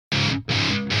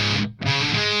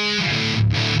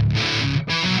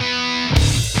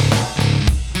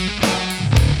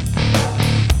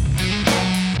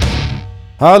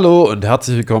Hallo und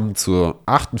herzlich willkommen zur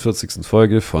 48.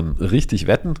 Folge von Richtig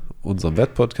Wetten, unserem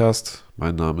Wettpodcast.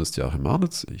 Mein Name ist Joachim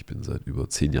Marnitz, ich bin seit über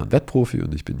 10 Jahren Wettprofi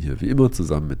und ich bin hier wie immer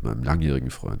zusammen mit meinem langjährigen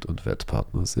Freund und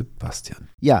Wettpartner Sebastian.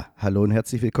 Ja, hallo und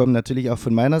herzlich willkommen natürlich auch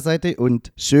von meiner Seite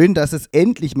und schön, dass es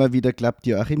endlich mal wieder klappt,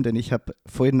 Joachim, denn ich habe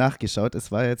vorhin nachgeschaut,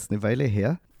 es war jetzt eine Weile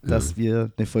her, dass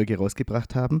wir eine Folge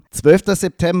rausgebracht haben. 12.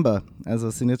 September, also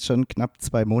es sind jetzt schon knapp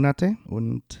 2 Monate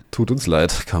und... Tut uns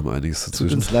leid, kam einiges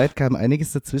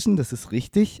dazwischen. Das ist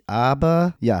richtig,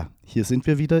 aber ja, hier sind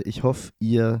wir wieder. Ich hoffe,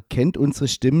 ihr kennt unsere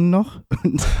Stimmen noch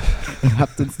und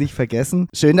habt uns nicht vergessen.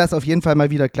 Schön, dass es auf jeden Fall mal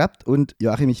wieder klappt und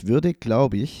Joachim, ich würde,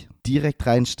 glaube ich, direkt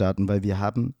reinstarten, weil wir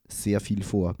haben sehr viel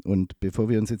vor. Und bevor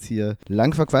wir uns jetzt hier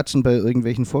lang verquatschen bei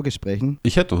irgendwelchen Vorgesprächen.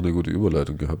 Ich hätte noch eine gute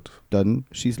Überleitung gehabt. Dann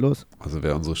schieß los. Also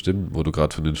wer unsere Stimmen, wo du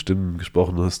gerade von den Stimmen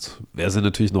gesprochen hast, wer sie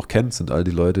natürlich noch kennt, sind all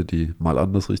die Leute, die mal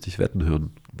anders richtig wetten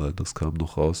hören. Weil das kam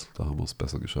noch raus, da haben wir es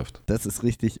besser geschafft. Das ist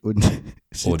richtig und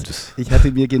ich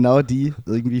hatte mir genau die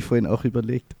irgendwie vorhin auch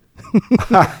überlegt.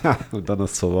 Und dann hast du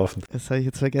es verworfen. Das habe ich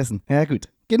jetzt vergessen. Ja gut,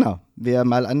 genau. Wer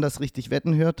mal anders richtig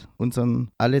wetten hört,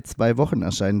 unseren alle 2 Wochen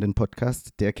erscheinenden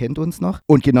Podcast, der kennt uns noch.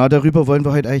 Und genau darüber wollen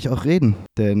wir heute eigentlich auch reden.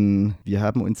 Denn wir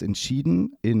haben uns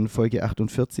entschieden, in Folge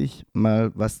 48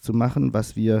 mal was zu machen,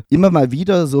 was wir immer mal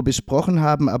wieder so besprochen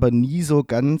haben, aber nie so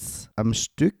ganz am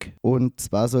Stück. Und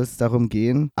zwar soll es darum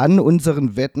gehen, an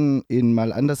unseren Wetten in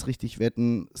mal anders richtig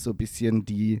wetten, so ein bisschen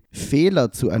die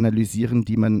Fehler zu analysieren,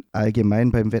 die man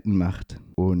allgemein beim Wetten macht.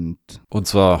 Und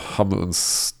zwar haben wir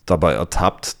uns dabei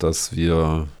ertappt, dass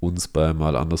wir uns bei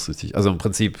mal anders richtig, also im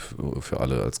Prinzip für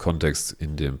alle als Kontext,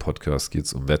 in dem Podcast geht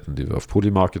es um Wetten, die wir auf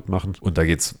Polymarket machen. Und da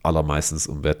geht es allermeistens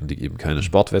um Wetten, die eben keine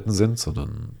Sportwetten sind,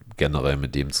 sondern generell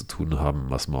mit dem zu tun haben,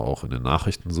 was man auch in den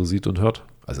Nachrichten so sieht und hört.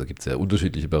 Also gibt es sehr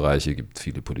unterschiedliche Bereiche, gibt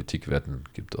viele Politikwetten,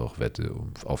 gibt auch Wette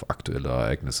auf aktuelle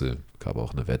Ereignisse. Gab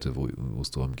auch eine Wette, wo es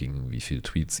darum ging, wie viele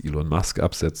Tweets Elon Musk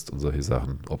absetzt und solche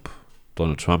Sachen, ob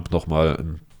Donald Trump nochmal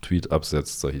einen Tweet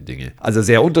absetzt, solche Dinge. Also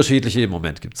sehr unterschiedliche. Im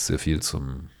Moment gibt es sehr viel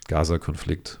zum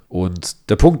Gaza-Konflikt. Und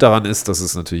der Punkt daran ist, dass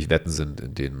es natürlich Wetten sind,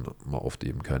 in denen man oft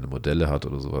eben keine Modelle hat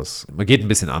oder sowas. Man geht ein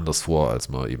bisschen anders vor, als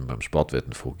man eben beim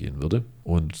Sportwetten vorgehen würde.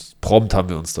 Und prompt haben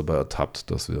wir uns dabei ertappt,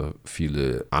 dass wir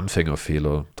viele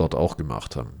Anfängerfehler dort auch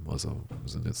gemacht haben. Also wir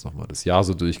sind jetzt nochmal das Jahr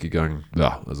so durchgegangen.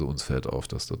 Ja, also uns fällt auf,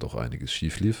 dass da doch einiges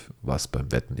schief lief, was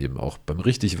beim Wetten eben auch beim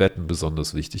richtig Wetten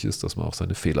besonders wichtig ist, dass man auch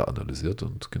seine Fehler analysiert.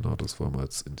 Und genau das wollen wir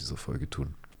jetzt in dieser Folge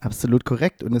tun. absolut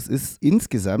korrekt. Und es ist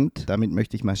insgesamt, damit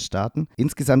möchte ich mal starten,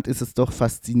 insgesamt ist es doch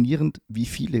faszinierend, wie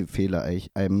viele Fehler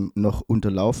eigentlich einem noch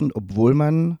unterlaufen, obwohl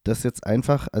man das jetzt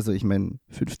einfach, also ich meine,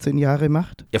 15 Jahre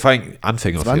macht. Ja, vor allem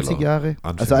Anfängerfehler. 20 Jahre.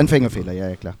 Also Anfängerfehler,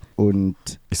 ja klar. Und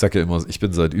ich sage ja immer, ich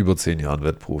bin seit über 10 Jahren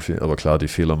Wettprofi, aber klar, die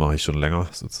Fehler mache ich schon länger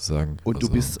sozusagen. Und also,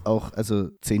 du bist auch, also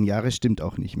 10 Jahre stimmt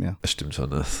auch nicht mehr. Das stimmt schon,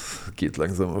 ne? Geht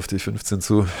langsam auf die 15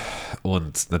 zu.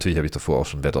 Und natürlich habe ich davor auch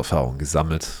schon Wetterfahrung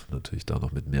gesammelt, natürlich da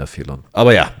noch mit mehr Fehlern.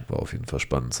 Aber ja, war auf jeden Fall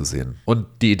spannend zu sehen. Und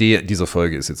die Idee dieser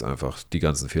Folge ist jetzt einfach, die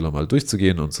ganzen Fehler mal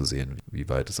durchzugehen und zu sehen, wie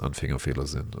weit es Anfängerfehler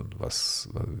sind und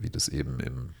wie das eben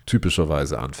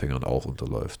typischerweise Anfängern auch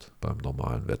unterläuft beim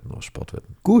normalen Wetten aus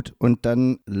Sportwetten. Gut, und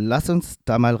dann lass uns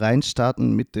da mal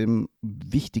reinstarten mit dem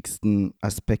wichtigsten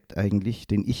Aspekt eigentlich,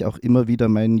 den ich auch immer wieder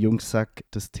meinen Jungs sage,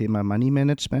 das Thema Money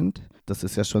Management. Das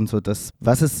ist ja schon so das,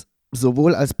 was es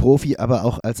sowohl als Profi, aber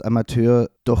auch als Amateur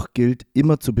doch gilt,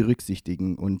 immer zu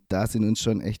berücksichtigen. Und da sind uns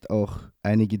schon echt auch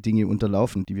einige Dinge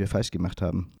unterlaufen, die wir falsch gemacht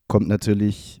haben. Kommt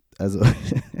natürlich, also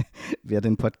wer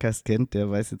den Podcast kennt,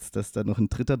 der weiß jetzt, dass da noch ein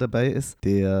Dritter dabei ist,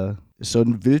 der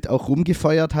schon wild auch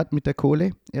rumgefeuert hat mit der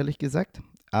Kohle, ehrlich gesagt.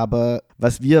 Aber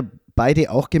was wir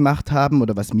beide auch gemacht haben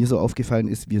oder was mir so aufgefallen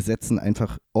ist, wir setzen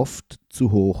einfach oft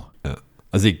zu hoch. Ja,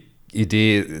 also die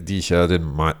Idee, die ich ja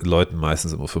den Leuten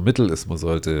meistens immer vermittle, ist, man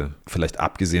sollte vielleicht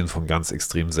abgesehen von ganz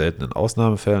extrem seltenen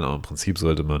Ausnahmefällen, aber im Prinzip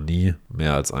sollte man nie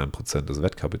mehr als 1% des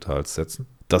Wettkapitals setzen.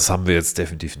 Das haben wir jetzt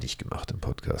definitiv nicht gemacht im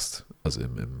Podcast, also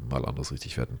im Mal anders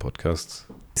richtig wetten Podcast.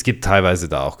 Es gibt teilweise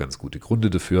da auch ganz gute Gründe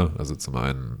dafür. Also zum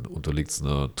einen unterliegt es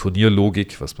einer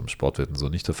Turnierlogik, was beim Sportwetten so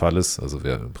nicht der Fall ist. Also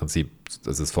im Prinzip,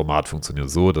 das Format funktioniert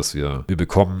so, dass wir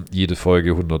bekommen jede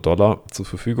Folge $100 zur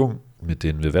Verfügung, mit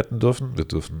denen wir wetten dürfen. Wir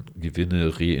dürfen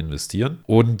Gewinne reinvestieren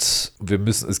und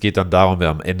es geht dann darum, wer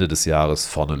am Ende des Jahres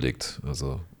vorne liegt.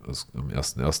 Also am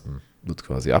 1.1. wird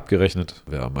quasi abgerechnet.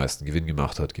 Wer am meisten Gewinn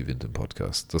gemacht hat, gewinnt im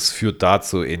Podcast. Das führt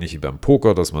dazu, ähnlich wie beim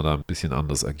Poker, dass man da ein bisschen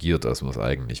anders agiert, als man es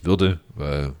eigentlich würde,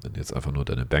 weil wenn du jetzt einfach nur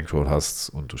deine Bankroll hast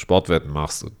und du Sportwetten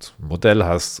machst und ein Modell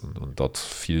hast und dort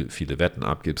viele Wetten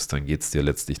abgibst, dann geht es dir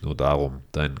letztlich nur darum,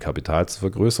 dein Kapital zu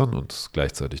vergrößern und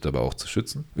gleichzeitig dabei auch zu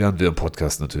schützen. Während wir im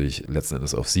Podcast natürlich letzten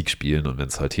Endes auf Sieg spielen und wenn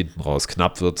es halt hinten raus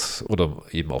knapp wird oder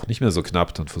eben auch nicht mehr so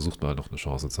knapp, dann versucht man halt noch eine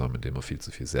Chance zu haben, indem man viel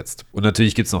zu viel setzt. Und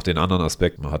natürlich gibt es noch den anderen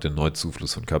Aspekt, man hat den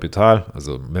Neuzufluss von Kapital.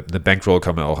 Also eine Bankroll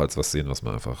kann man auch als was sehen, was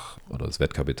man einfach, oder das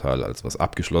Wettkapital als was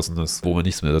Abgeschlossenes, wo man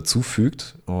nichts mehr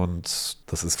dazufügt. Und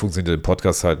das funktioniert im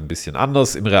Podcast halt ein bisschen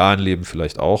anders, im realen Leben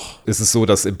vielleicht auch. Es ist so,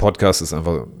 dass im Podcast ist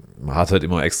einfach, man hat halt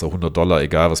immer extra $100,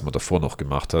 egal was man davor noch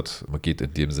gemacht hat. Man geht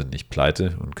in dem Sinn nicht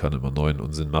pleite und kann immer neuen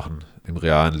Unsinn machen. Im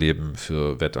realen Leben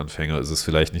für Wettanfänger ist es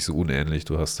vielleicht nicht so unähnlich.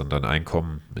 Du hast dann dein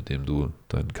Einkommen, mit dem du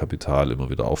dein Kapital immer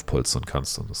wieder aufpolstern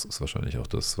kannst. Und das ist wahrscheinlich auch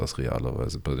das, was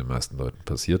realerweise bei den meisten Leuten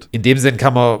passiert. In dem Sinn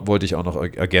wollte ich auch noch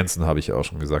ergänzen, habe ich ja auch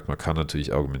schon gesagt, man kann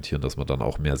natürlich argumentieren, dass man dann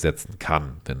auch mehr setzen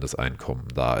kann, wenn das Einkommen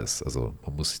da ist. Also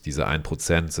man muss, diese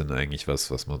 1% sind eigentlich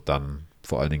was man dann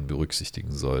vor allen Dingen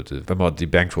berücksichtigen sollte. Wenn man die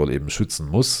Bankroll eben schützen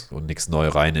muss und nichts neu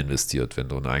rein investiert, wenn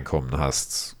du ein Einkommen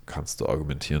hast, kannst du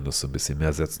argumentieren, dass du ein bisschen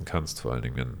mehr setzen kannst, vor allen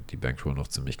Dingen, wenn die Bankroll noch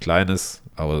ziemlich klein ist.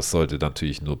 Aber das sollte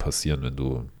natürlich nur passieren, wenn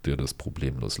du dir das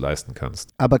problemlos leisten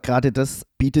kannst. Aber gerade das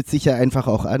bietet sich ja einfach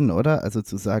auch an, oder? Also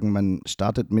zu sagen, man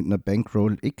startet mit einer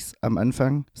Bankroll X am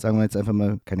Anfang, sagen wir jetzt einfach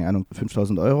mal, keine Ahnung,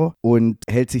 5.000 Euro und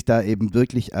hält sich da eben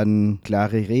wirklich an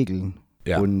klare Regeln.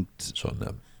 Ja, und schon,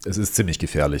 ja. Es ist ziemlich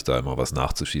gefährlich, da immer was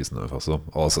nachzuschießen, einfach so.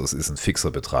 Außer es ist ein fixer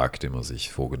Betrag, den man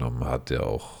sich vorgenommen hat, der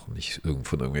auch nicht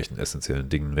von irgendwelchen essentiellen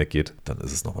Dingen weggeht. Dann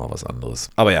ist es nochmal was anderes.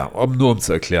 Aber ja, nur um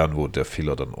zu erklären, wo der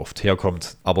Fehler dann oft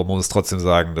herkommt. Aber man muss trotzdem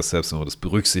sagen, dass selbst wenn man das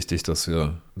berücksichtigt, dass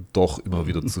wir doch immer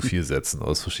wieder zu viel setzen,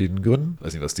 aus verschiedenen Gründen. Ich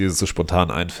weiß nicht, was dir so spontan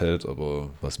einfällt,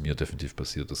 aber was mir definitiv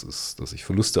passiert ist, dass ich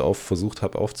Verluste versucht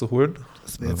habe aufzuholen.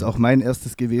 Das wäre jetzt auch mein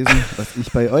erstes gewesen, was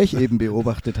ich bei euch eben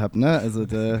beobachtet habe. Ne? Also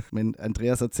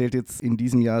Andreas erzählt jetzt in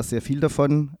diesem Jahr sehr viel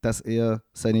davon, dass er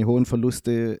seine hohen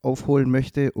Verluste aufholen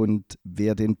möchte, und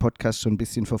wer den Podcast schon ein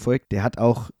bisschen verfolgt, der hat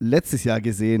auch letztes Jahr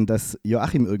gesehen, dass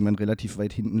Joachim irgendwann relativ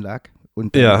weit hinten lag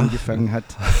und dann angefangen hat,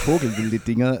 vogelwilde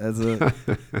Dinger, also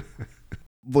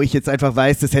wo ich jetzt einfach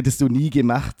weiß, das hättest du nie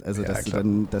gemacht. Also, dass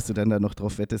du dann da noch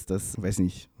drauf wettest, dass, weiß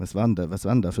nicht, was waren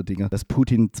da für Dinger? Dass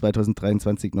Putin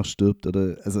 2023 noch stirbt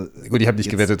oder, also. Gut, ich habe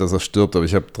nicht gewettet, dass er stirbt, aber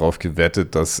ich habe darauf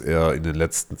gewettet, dass er in den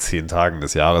letzten 10 Tagen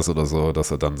des Jahres oder so, dass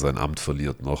er dann sein Amt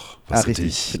verliert noch. Was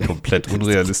natürlich komplett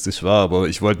unrealistisch war, aber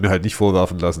ich wollte mir halt nicht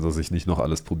vorwerfen lassen, dass ich nicht noch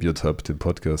alles probiert habe, den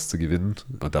Podcast zu gewinnen.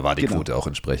 Und da war die Quote auch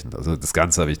entsprechend. Also, das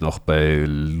Ganze habe ich noch bei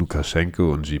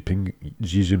Lukaschenko und Xi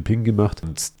Jinping gemacht.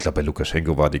 Und ich glaube, bei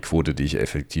Lukaschenko war die Quote, die ich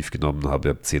effektiv genommen habe,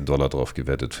 ich habe $10 drauf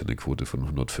gewettet für eine Quote von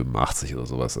 185 oder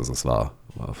sowas. Also es war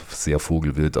sehr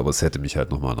vogelwild, aber es hätte mich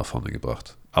halt nochmal nach vorne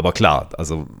gebracht. Aber klar,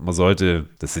 also man sollte,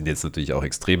 das sind jetzt natürlich auch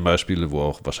Extrembeispiele, wo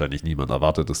auch wahrscheinlich niemand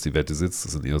erwartet, dass die Wette sitzt.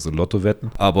 Das sind eher so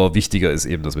Lottowetten. Aber wichtiger ist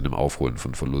eben das mit dem Aufholen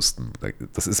von Verlusten.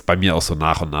 Das ist bei mir auch so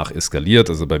nach und nach eskaliert.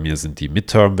 Also bei mir sind die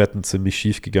Midterm-Wetten ziemlich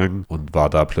schief gegangen und war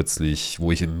da plötzlich,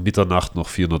 wo ich in Mitternacht noch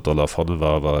 $400 vorne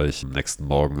war ich am nächsten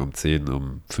Morgen um 10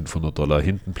 um $500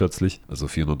 hinten plötzlich. Also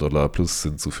 $400 plus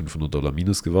sind zu $500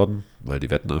 minus geworden, weil die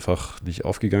Wetten einfach nicht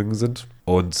aufgegangen sind.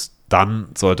 Und dann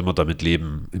sollte man damit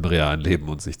leben, im realen Leben,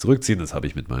 und sich zurückziehen. Das habe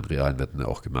ich mit meinen realen Wetten ja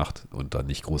auch gemacht. Und dann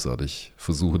nicht großartig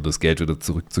versuchen, das Geld wieder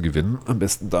zurückzugewinnen. Am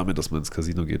besten damit, dass man ins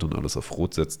Casino geht und alles auf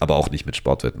Rot setzt. Aber auch nicht mit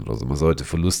Sportwetten oder so. Man sollte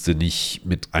Verluste nicht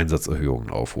mit Einsatzerhöhungen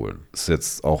aufholen. Das ist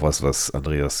jetzt auch was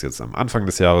Andreas jetzt am Anfang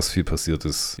des Jahres viel passiert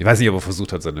ist. Ich weiß nicht, ob er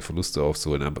versucht hat, seine Verluste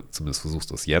aufzuholen. Er zumindest versucht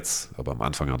das jetzt. Aber am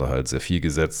Anfang hat er halt sehr viel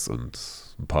gesetzt und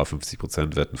ein paar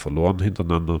 50% Wetten verloren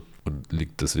hintereinander und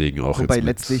liegt deswegen auch Wobei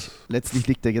jetzt letztlich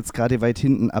liegt er jetzt gerade weit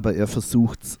hinten, aber er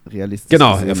versucht es realistisch.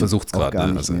 Genau, er versucht es gerade.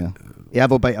 Ne? Also, ja,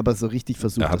 wobei, aber so richtig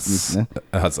versucht er es nicht. Ne?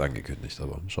 Er hat es angekündigt,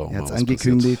 aber schauen wir mal, was passiert. Er hat es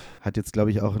angekündigt, hat jetzt, glaube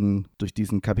ich, auch durch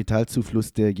diesen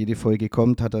Kapitalzufluss, der jede Folge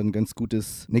kommt, hat er eine ganz gute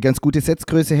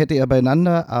Setzgröße hätte er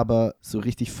beieinander, aber so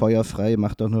richtig feuerfrei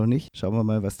macht er noch nicht. Schauen wir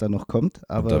mal, was da noch kommt.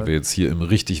 Aber und da wir jetzt hier im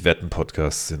Richtig Wetten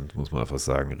Podcast sind, muss man einfach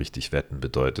sagen, Richtig Wetten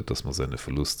bedeutet, dass man seine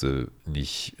Verluste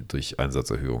nicht durch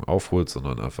Einsatzerhöhung aufholt,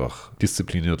 sondern einfach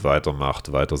diszipliniert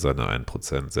weitermacht, weiter seine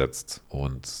 1% setzt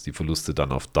und die Verluste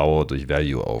dann auf Dauer durch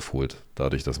Value aufholt.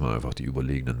 Dadurch, dass man einfach die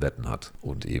überlegenen Wetten hat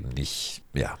und eben nicht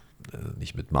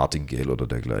mit Martingale oder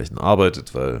dergleichen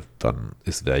arbeitet, weil dann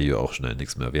ist Value auch schnell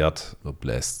nichts mehr wert und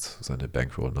bläst seine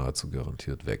Bankroll nahezu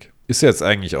garantiert weg. Ist jetzt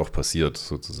eigentlich auch passiert,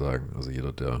 sozusagen. Also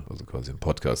quasi im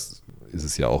Podcast ist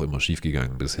es ja auch immer schief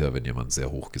gegangen bisher, wenn jemand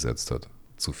sehr hoch gesetzt hat.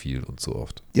 zu viel und zu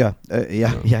oft. Ja,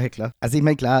 klar. Also ich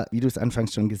meine, klar, wie du es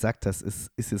anfangs schon gesagt hast,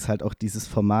 ist es halt auch dieses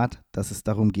Format, dass es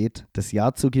darum geht, das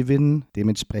Jahr zu gewinnen.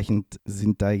 Dementsprechend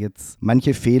sind da jetzt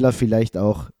manche Fehler vielleicht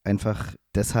auch einfach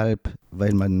deshalb,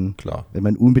 weil man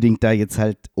unbedingt da jetzt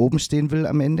halt oben stehen will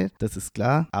am Ende, das ist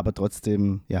klar, aber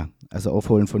trotzdem, ja, also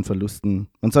Aufholen von Verlusten,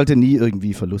 man sollte nie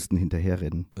irgendwie Verlusten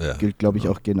hinterherrennen. Ja, gilt, glaube ich,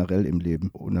 auch generell im Leben,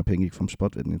 unabhängig vom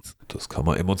Sportwetten jetzt. Das kann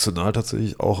man emotional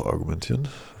tatsächlich auch argumentieren,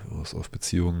 wenn man es auf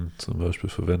Beziehungen zum Beispiel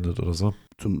verwendet oder so.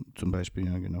 Zum Beispiel,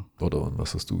 ja, genau. Oder an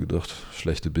was hast du gedacht?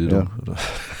 Schlechte Bildung? Ja, oder?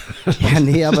 Ja,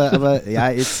 nee, aber ja,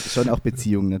 jetzt schon auch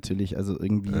Beziehungen natürlich, also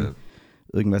irgendwie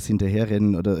irgendwas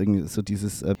hinterherrennen oder irgendwie so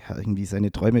dieses, irgendwie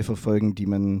seine Träume verfolgen, die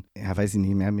man, weiß ich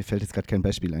nicht mehr, mir fällt jetzt gerade kein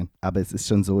Beispiel ein. Aber es ist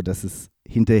schon so, dass es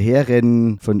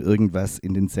Hinterherrennen von irgendwas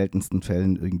in den seltensten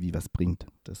Fällen irgendwie was bringt.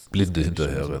 Blinde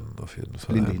Hinterherrennen auf jeden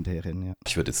Fall. Blinde Hinterherrennen, ja.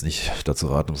 Ich würde jetzt nicht dazu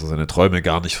raten, dass er seine Träume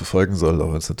gar nicht verfolgen soll,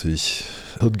 aber wenn es natürlich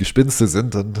Hirngespinste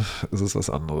sind, dann ist es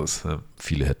was anderes. Ja.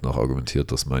 Viele hätten auch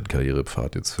argumentiert, dass mein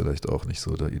Karrierepfad jetzt vielleicht auch nicht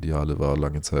so der ideale war,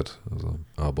 lange Zeit. Also,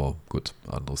 aber gut,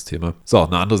 anderes Thema. So,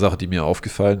 eine andere Sache, die mir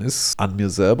aufgefallen ist, an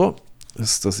mir selber,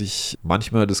 ist, dass ich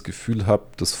manchmal das Gefühl habe,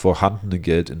 das vorhandene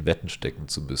Geld in Wetten stecken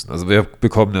zu müssen. Also wir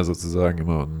bekommen ja sozusagen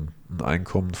immer ein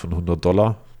Einkommen von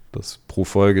 $100 das pro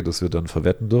Folge, das wir dann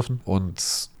verwetten dürfen.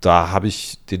 Und da habe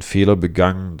ich den Fehler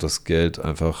begangen, das Geld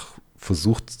einfach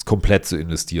versucht komplett zu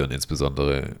investieren,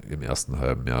 insbesondere im ersten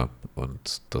halben Jahr.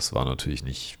 Und das war natürlich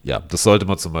nicht, das sollte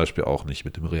man zum Beispiel auch nicht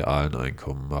mit dem realen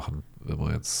Einkommen machen, wenn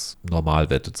man jetzt normal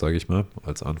wettet, sage ich mal,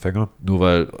 als Anfänger. Nur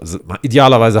weil,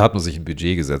 idealerweise hat man sich ein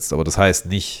Budget gesetzt, aber das heißt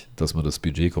nicht, dass man das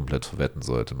Budget komplett verwetten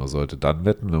sollte. Man sollte dann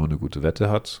wetten, wenn man eine gute Wette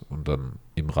hat und dann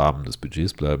im Rahmen des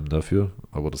Budgets bleiben dafür.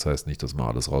 Aber das heißt nicht, dass man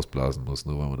alles rausblasen muss,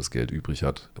 nur weil man das Geld übrig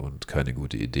hat und keine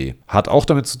gute Idee. Hat auch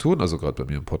damit zu tun, also gerade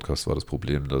bei mir im Podcast war das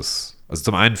Problem, dass, also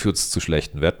zum einen führt es zu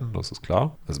schlechten Wetten, das ist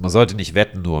klar. Also man sollte nicht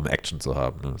wetten, nur um Action zu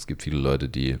haben. Ne? Es gibt viele Leute,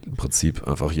 die im Prinzip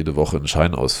einfach jede Woche einen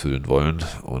Schein ausfüllen wollen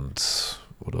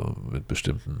oder mit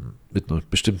einer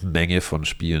bestimmten Menge von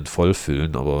Spielen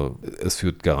vollfüllen, aber es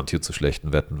führt garantiert zu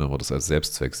schlechten Wetten, wenn man das als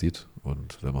Selbstzweck sieht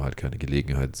und wenn man halt keine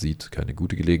Gelegenheit sieht, keine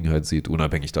gute Gelegenheit sieht,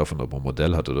 unabhängig davon, ob man ein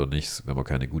Modell hat oder nicht, wenn man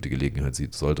keine gute Gelegenheit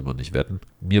sieht, sollte man nicht wetten.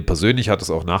 Mir persönlich hat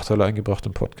es auch Nachteile eingebracht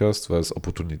im Podcast, weil es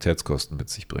Opportunitätskosten mit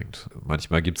sich bringt.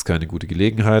 Manchmal gibt es keine gute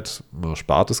Gelegenheit, man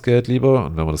spart das Geld lieber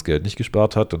und wenn man das Geld nicht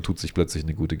gespart hat, dann tut sich plötzlich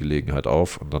eine gute Gelegenheit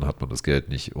auf und dann hat man das Geld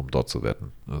nicht, um dort zu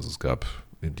wetten. Also es gab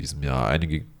in diesem Jahr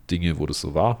einige Dinge, wo das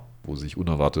so war, wo sich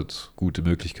unerwartet gute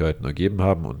Möglichkeiten ergeben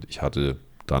haben und ich hatte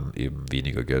dann eben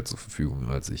weniger Geld zur Verfügung,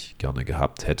 als ich gerne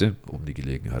gehabt hätte, um die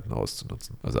Gelegenheiten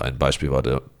auszunutzen. Also ein Beispiel war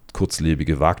der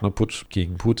kurzlebige Wagner-Putsch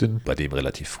gegen Putin, bei dem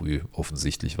relativ früh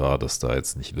offensichtlich war, dass da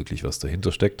jetzt nicht wirklich was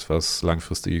dahinter steckt, was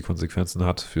langfristige Konsequenzen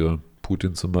hat für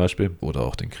Putin zum Beispiel oder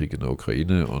auch den Krieg in der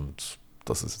Ukraine und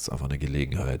das ist jetzt einfach eine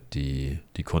Gelegenheit, die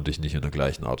konnte ich nicht in der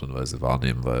gleichen Art und Weise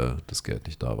wahrnehmen, weil das Geld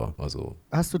nicht da war. Also,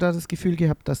 hast du da das Gefühl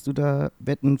gehabt, dass du da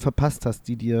Wetten verpasst hast,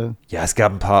 die dir... Ja, es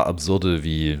gab ein paar absurde,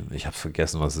 ich habe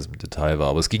vergessen, was es im Detail war,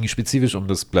 aber es ging spezifisch um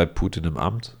das bleibt Putin im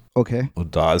Amt. Okay.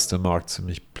 Und da ist der Markt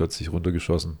ziemlich plötzlich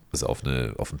runtergeschossen. Das ist auf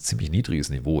ein ziemlich niedriges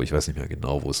Niveau. Ich weiß nicht mehr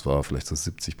genau, wo es war. Vielleicht so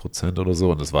 70% oder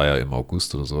so. Und das war ja im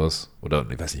August oder sowas. Oder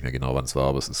ich weiß nicht mehr genau, wann es war,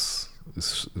 aber das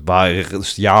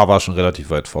Jahr war schon relativ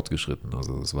weit fortgeschritten.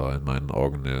 Also es war in meinen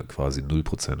Augen eine quasi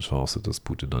 0% Chance, dass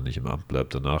Putin dann nicht im Amt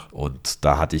bleibt danach. Und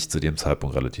da hatte ich zu dem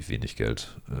Zeitpunkt relativ wenig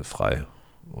Geld frei.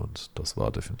 Und das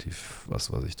war definitiv was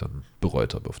ich dann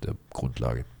bereut habe auf der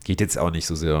Grundlage. Geht jetzt auch nicht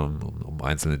so sehr um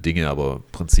einzelne Dinge, aber im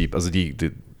Prinzip, also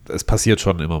es passiert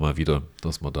schon immer mal wieder,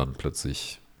 dass man dann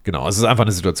plötzlich, genau, es ist einfach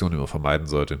eine Situation, die man vermeiden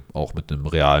sollte, auch mit einem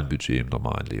realen Budget im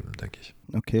normalen Leben, denke ich.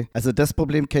 Okay, also das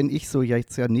Problem kenne ich so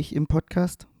jetzt ja nicht im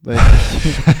Podcast, weil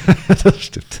das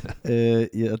stimmt.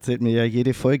 Ihr erzählt mir ja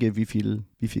jede Folge, wie viel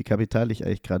Kapital ich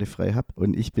eigentlich gerade frei habe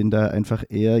und ich bin da einfach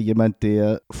eher jemand,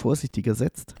 der vorsichtiger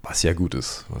setzt. Was ja gut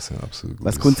ist, was ja absolut gut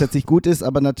ist. Was grundsätzlich gut ist,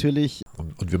 aber natürlich...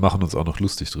 Und wir machen uns auch noch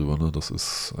lustig drüber, ne? Das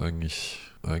ist eigentlich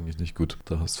nicht gut.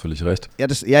 Da hast du völlig recht.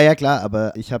 Ja, klar,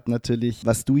 aber ich habe natürlich,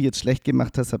 was du jetzt schlecht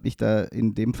gemacht hast, habe ich da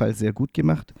in dem Fall sehr gut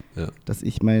gemacht, dass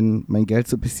ich mein Geld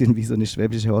so ein bisschen wie so eine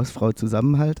schwäbische Hausfrau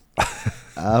zusammenhalte.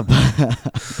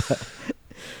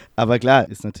 Aber klar,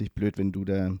 ist natürlich blöd, wenn du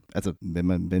da, also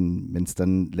wenn es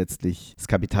dann letztlich das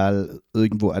Kapital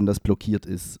irgendwo anders blockiert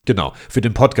ist. Genau. Für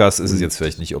den Podcast ist es jetzt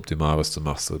vielleicht nicht optimal, was du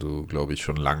machst, weil du, glaube ich,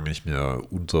 schon lange nicht mehr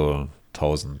unter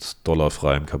 1.000 $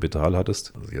 freiem Kapital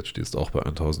hattest. Also jetzt stehst du auch bei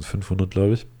 1.500,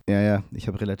 glaube ich. Ja, ich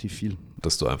habe relativ viel.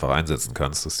 Dass du einfach einsetzen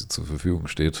kannst, dass dir zur Verfügung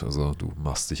steht. Also du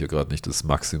machst sicher gerade nicht das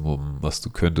Maximum, was du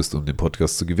könntest, um den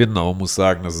Podcast zu gewinnen. Aber man muss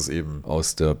sagen, dass es eben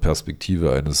aus der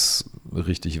Perspektive eines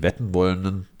richtig wetten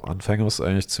wollenden Anfängers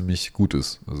eigentlich ziemlich gut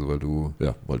ist. Also weil du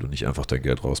nicht einfach dein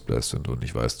Geld rausbläst, wenn du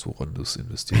nicht weißt, woran du es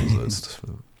investieren sollst.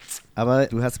 Aber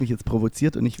du hast mich jetzt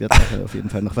provoziert und ich werde nachher auf jeden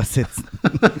Fall noch was setzen.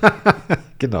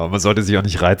 Genau, man sollte sich auch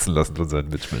nicht reizen lassen von seinen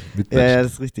Mitmenschen. Ja,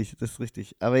 das ist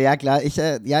richtig. Aber ja, klar, ich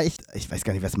weiß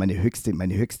gar nicht, was meine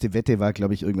höchste Wette war,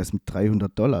 glaube ich, irgendwas mit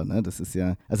 $300, ne? Das ist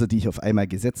ja, also die ich auf einmal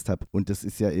gesetzt habe. Und das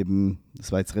ist ja eben,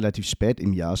 das war jetzt relativ spät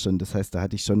im Jahr schon. Das heißt, da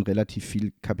hatte ich schon relativ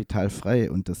viel Kapital frei.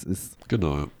 Und das ist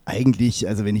eigentlich,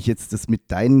 also wenn ich jetzt das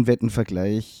mit deinen Wetten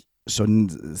vergleiche, schon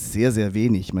sehr, sehr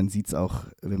wenig. Man sieht es auch,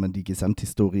 wenn man die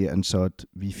Gesamthistorie anschaut,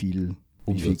 wie viel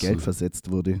Geld versetzt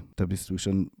wurde. Da bist du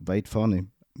schon weit vorne,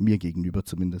 mir gegenüber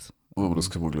zumindest. Aber das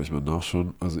können wir gleich mal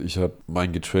nachschauen. Also ich habe,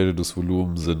 mein getradetes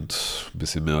Volumen sind ein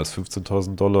bisschen mehr als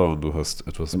 $15.000 und du hast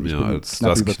etwas mehr als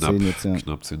knapp das, über 10 jetzt, ja.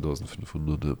 Knapp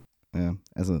 10.500. Ja. Ja,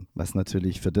 also was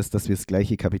natürlich für das, dass wir das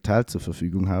gleiche Kapital zur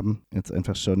Verfügung haben, jetzt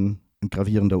einfach schon ein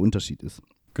gravierender Unterschied ist.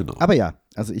 Genau. Aber ja,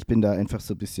 also ich bin da einfach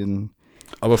so ein bisschen...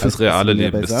 Aber fürs reale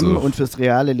Leben bist du... Und fürs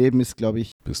reale Leben ist, glaube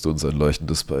ich... Bist du uns ein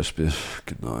leuchtendes Beispiel.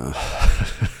 Genau, ja.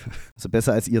 Also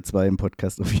besser als ihr zwei im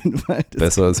Podcast auf jeden Fall.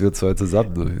 Besser als wir zwei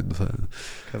zusammen auf jeden Fall.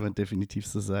 Kann man definitiv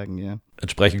so sagen, ja.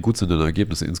 Entsprechend gut sind deine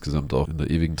Ergebnisse insgesamt auch. In der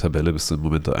ewigen Tabelle bist du im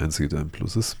Moment der Einzige, der im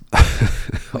Plus ist.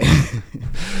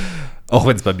 Auch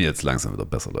wenn es bei mir jetzt langsam wieder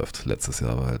besser läuft. Letztes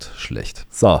Jahr war halt schlecht.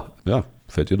 So, ja,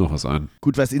 fällt dir noch was ein?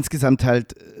 Gut, was insgesamt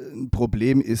halt ein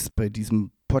Problem ist bei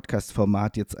diesem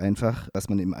Podcast-Format jetzt einfach, was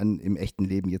man im echten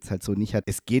Leben jetzt halt so nicht hat.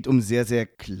 Es geht um sehr, sehr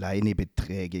kleine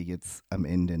Beträge jetzt am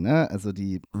Ende, ne? Also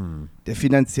der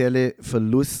finanzielle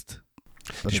Verlust,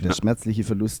 der schmerzliche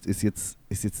Verlust ist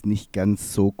jetzt nicht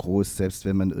ganz so groß, selbst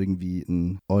wenn man irgendwie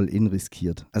ein All-In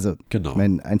riskiert. Also genau. Ich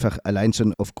meine, einfach allein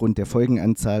schon aufgrund der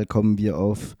Folgenanzahl kommen wir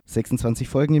auf 26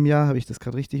 Folgen im Jahr, habe ich das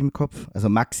gerade richtig im Kopf? Also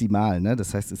maximal, ne?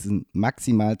 Das heißt, es sind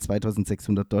maximal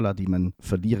 $2.600, die man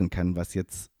verlieren kann, was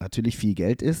jetzt natürlich viel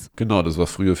Geld ist. Genau, das war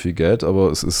früher viel Geld,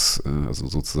 aber es ist also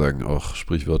sozusagen auch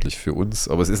sprichwörtlich für uns.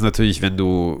 Aber es ist natürlich, wenn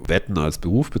du Wetten als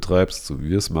Beruf betreibst, so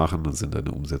wie wir es machen, dann sind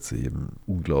deine Umsätze eben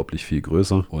unglaublich viel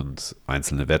größer und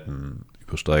einzelne Wetten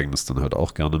übersteigen das dann halt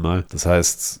auch gerne mal. Das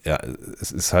heißt, ja,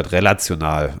 es ist halt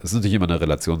relational. Es ist natürlich immer eine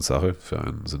Relationssache. Für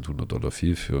einen sind $100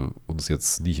 viel, für uns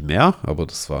jetzt nicht mehr, aber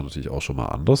das war natürlich auch schon mal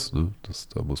anders. Ne?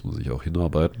 Da muss man sich auch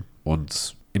hinarbeiten.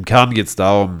 Und im Kern geht es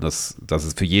darum, dass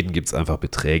es für jeden gibt es einfach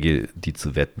Beträge, die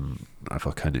zu wetten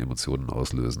einfach keine Emotionen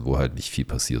auslösen, wo halt nicht viel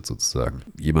passiert sozusagen.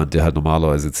 Jemand, der halt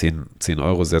normalerweise 10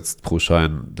 Euro setzt pro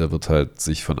Schein, der wird halt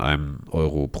sich von einem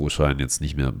Euro pro Schein jetzt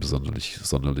nicht mehr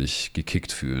sonderlich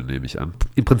gekickt fühlen, nehme ich an.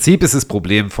 Im Prinzip ist das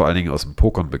Problem vor allen Dingen aus dem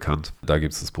Pokern bekannt. Da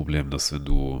gibt es das Problem, dass wenn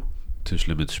du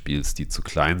Tischlimits spielst, die zu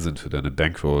klein sind für deine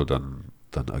Bankroll, dann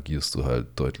agierst du halt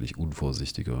deutlich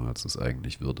unvorsichtiger, als du es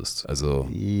eigentlich würdest. Also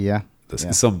ja. Das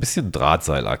ist so ein bisschen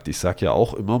Drahtseilakt. Ich sage ja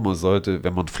auch immer, man sollte,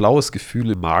 wenn man ein flaues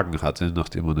Gefühl im Magen hatte,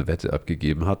 nachdem man eine Wette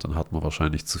abgegeben hat, dann hat man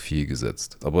wahrscheinlich zu viel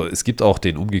gesetzt. Aber es gibt auch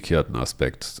den umgekehrten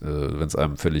Aspekt. Wenn es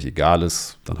einem völlig egal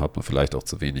ist, dann hat man vielleicht auch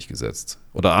zu wenig gesetzt.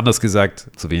 Oder anders gesagt,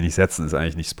 zu wenig setzen ist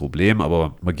eigentlich nicht das Problem,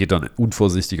 aber man geht dann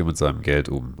unvorsichtiger mit seinem Geld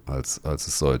um, als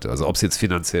es sollte. Also ob es jetzt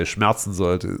finanziell schmerzen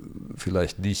sollte,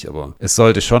 vielleicht nicht, aber es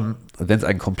sollte schon, wenn es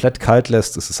einen komplett kalt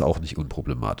lässt, ist es auch nicht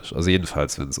unproblematisch. Also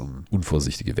jedenfalls, wenn es um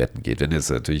unvorsichtige Wetten geht. Wenn du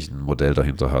jetzt natürlich ein Modell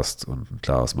dahinter hast und ein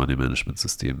klares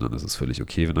Money-Management-System, dann ist es völlig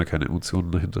okay, wenn da keine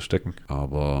Emotionen dahinter stecken.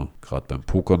 Aber gerade beim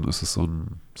Pokern ist es so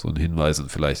ein Hinweis und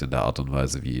vielleicht in der Art und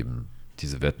Weise, wie eben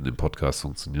diese Wetten im Podcast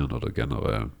funktionieren oder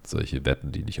generell solche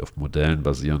Wetten, die nicht auf Modellen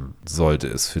basieren, sollte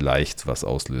es vielleicht was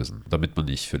auslösen, damit man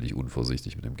nicht völlig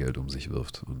unvorsichtig mit dem Geld um sich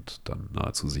wirft und dann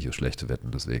nahezu sicher schlechte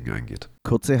Wetten deswegen eingeht.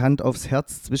 Kurze Hand aufs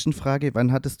Herz, Zwischenfrage,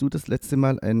 wann hattest du das letzte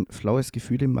Mal ein flaues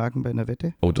Gefühl im Magen bei einer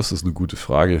Wette? Oh, das ist eine gute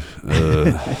Frage.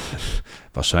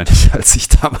 Wahrscheinlich, als ich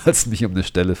damals mich um eine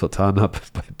Stelle vertan habe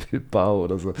bei Bilbao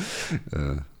oder so.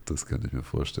 Das kann ich mir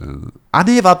vorstellen. Ah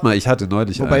nee, warte mal, ich hatte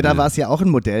neulich Wobei, da war es ja auch ein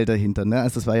Modell dahinter, ne?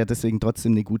 Also es war ja deswegen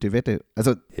trotzdem eine gute Wette.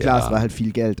 Also klar, ja, es war halt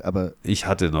viel Geld, aber... Ich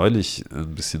hatte neulich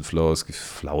ein bisschen flaues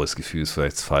Gefühl, ist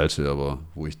vielleicht das Falsche, aber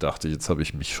wo ich dachte, jetzt habe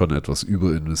ich mich schon etwas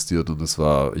überinvestiert und das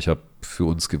war, ich habe für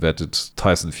uns gewettet,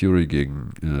 Tyson Fury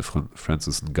gegen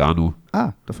Francis Ngannou.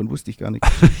 Ah, davon wusste ich gar nichts.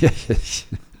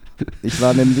 Ich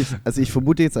war nämlich, also ich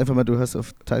vermute jetzt einfach mal, du hast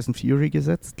auf Tyson Fury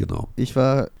gesetzt. Genau. Ich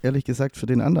war ehrlich gesagt für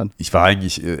den anderen. Ich war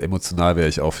eigentlich, emotional wäre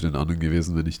ich auch für den anderen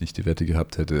gewesen, wenn ich nicht die Wette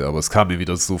gehabt hätte. Aber es kam mir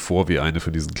wieder so vor wie eine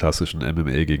von diesen klassischen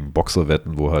MMA gegen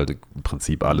Boxer-Wetten, wo halt im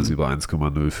Prinzip alles über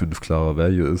 1,05 klarer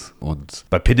Value ist. Und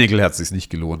bei Pinnacle hat es sich nicht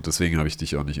gelohnt, deswegen habe ich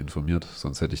dich auch nicht informiert.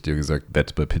 Sonst hätte ich dir gesagt,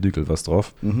 bet bei Pinnacle was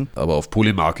drauf. Aber auf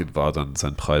Polymarket war dann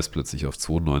sein Preis plötzlich auf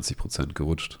 92%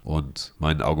 gerutscht. Und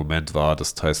mein Argument war,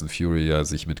 dass Tyson Fury ja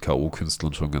sich mit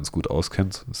K.O.-Künstlern schon ganz gut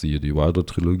auskennt. Siehe die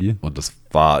Wilder-Trilogie. Und das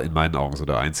war in meinen Augen so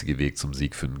der einzige Weg zum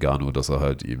Sieg für Ngannou, dass er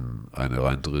halt ihm eine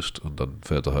reindrischt und dann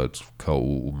fällt er halt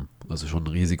K.O. um. Also schon ein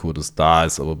Risiko, das da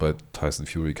ist, aber bei Tyson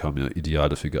Fury kam mir ideal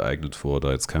dafür geeignet vor,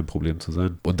 da jetzt kein Problem zu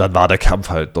sein. Und dann war der Kampf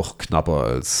halt doch knapper,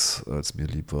 als mir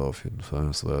lieb war auf jeden Fall.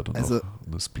 Es war ja dann auch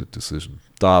eine Split Decision.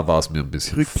 Da war es mir ein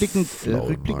bisschen Rückblickend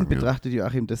betrachtet,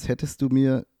 Joachim, das hättest du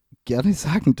mir gerne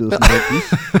sagen dürfen.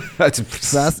 Ich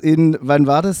saß in, wann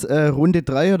war das, Runde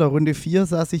 3 oder Runde 4,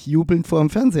 saß ich jubelnd vor dem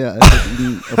Fernseher, als er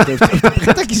ihn auf die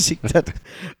Bretter geschickt hat.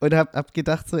 Und hab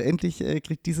gedacht, so endlich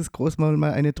kriegt dieses Großmaul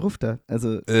mal eine Truff da.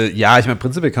 Also, ja, ich meine,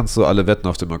 prinzipiell kannst du alle Wetten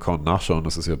auf dem Account nachschauen.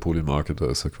 Das ist ja Polymarket,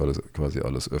 da ist ja quasi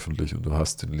alles öffentlich und du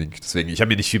hast den Link. Deswegen, ich habe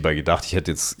mir nicht viel bei gedacht. Ich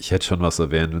hätte schon was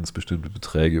erwähnt, wenn es bestimmte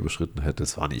Beträge überschritten hätte.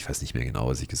 Es war nicht, ich weiß nicht mehr genau,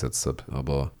 was ich gesetzt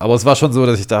habe. Aber es war schon so,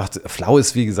 dass ich dachte, flau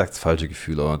ist wie gesagt das falsche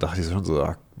Gefühl, aber dachte ich schon so,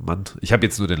 Mann, ich habe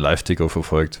jetzt nur den Live-Ticker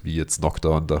verfolgt, wie jetzt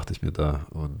Knockdown, dachte ich mir da.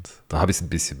 Und da habe ich es ein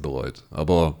bisschen bereut.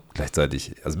 Aber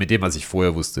gleichzeitig, also mit dem, was ich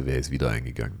vorher wusste, wäre ich es wieder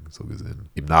eingegangen, so gesehen.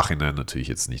 Im Nachhinein natürlich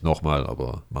jetzt nicht nochmal,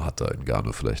 aber man hat da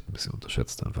Ngannou vielleicht ein bisschen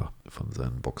unterschätzt einfach von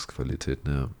seinen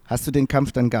Boxqualitäten. Ja. Hast du den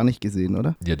Kampf dann gar nicht gesehen,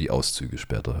 oder? Ja, die Auszüge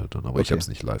später halt dann, aber okay. Ich habe es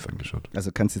nicht live angeschaut.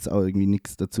 Also kannst jetzt auch irgendwie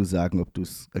nichts dazu sagen, ob du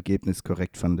das Ergebnis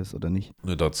korrekt fandest oder nicht?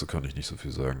 Ne, dazu kann ich nicht so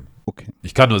viel sagen. Okay.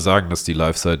 Ich kann nur sagen, dass die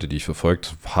Live-Seite, die ich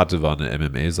verfolgt hatte, war eine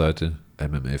MMA-Seite,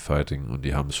 MMA Fighting, und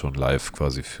die haben es schon live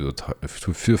quasi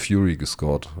für Fury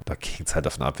gescored. Da ging es halt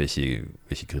davon ab, welche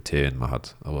Kriterien man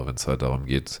hat. Aber wenn es halt darum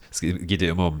geht, es geht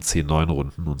ja immer um 10-9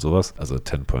 Runden und sowas, also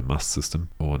 10-Point-Must-System.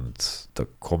 Und da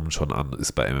kommen schon an,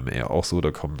 ist bei MMA auch so,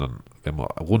 da kommen dann, wenn man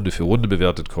Runde für Runde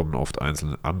bewertet, kommen oft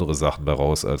einzelne andere Sachen da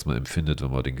raus, als man empfindet,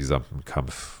 wenn man den gesamten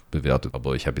Kampf bewertet.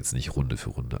 Aber ich habe jetzt nicht Runde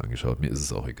für Runde angeschaut. Mir ist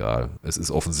es auch egal. Es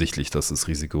ist offensichtlich, dass das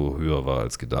Risiko höher war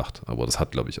als gedacht. Aber das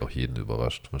hat, glaube ich, auch jeden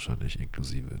überrascht. Wahrscheinlich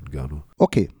inklusive Ngannou.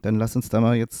 Okay, dann lass uns da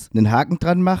mal jetzt einen Haken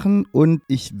dran machen. Und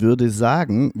ich würde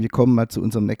sagen, wir kommen mal zu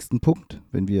unserem nächsten Punkt.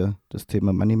 Wenn wir das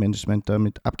Thema Money Management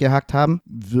damit abgehakt haben,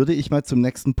 würde ich mal zum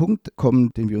nächsten Punkt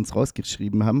kommen, den wir uns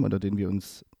rausgeschrieben haben oder den wir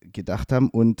uns gedacht haben.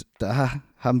 Und da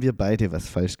haben wir beide was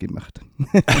falsch gemacht.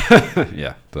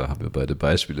 Ja, da haben wir beide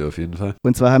Beispiele auf jeden Fall.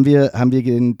 Und zwar haben wir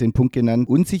den Punkt genannt,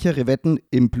 unsichere Wetten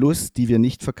im Plus, die wir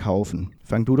nicht verkaufen.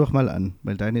 Fang du doch mal an,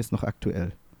 weil deine ist noch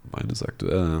aktuell. Meine ist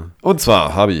aktuell. Und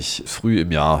zwar habe ich früh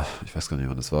im Jahr, ich weiß gar nicht,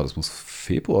 wann das war, das muss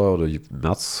Februar oder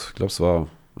März, ich glaube es war,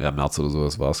 ja, März oder so,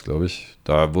 das war es, glaube ich.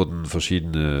 Da wurden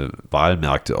verschiedene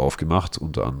Wahlmärkte aufgemacht,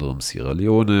 unter anderem Sierra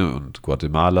Leone und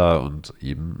Guatemala und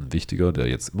eben ein wichtiger, der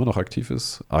jetzt immer noch aktiv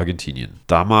ist, Argentinien.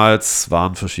 Damals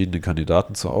waren verschiedene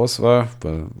Kandidaten zur Auswahl,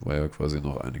 weil ja quasi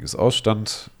noch einiges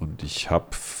ausstand. Und ich habe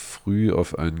früh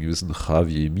auf einen gewissen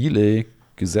Javier Milei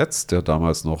gesetzt, der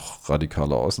damals noch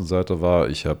radikaler Außenseiter war.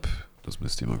 Das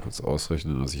müsst ihr mal kurz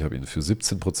ausrechnen. Also ich habe ihn für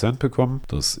 17% bekommen.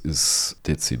 Das ist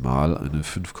dezimal eine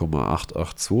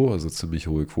 5,882, also ziemlich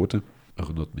hohe Quote.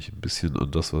 Erinnert mich ein bisschen an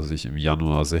das, was ich im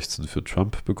Januar 16 für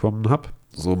Trump bekommen habe.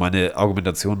 So, meine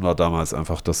Argumentation war damals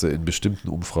einfach, dass er in bestimmten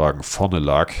Umfragen vorne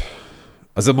lag.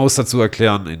 Also man muss dazu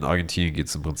erklären, in Argentinien geht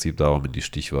es im Prinzip darum, in die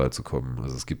Stichwahl zu kommen.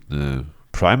 Also es gibt eine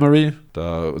Primary,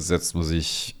 da setzt man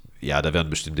sich... Ja, da werden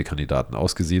bestimmte Kandidaten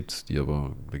ausgesiebt, da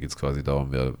geht es quasi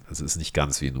darum, es ist nicht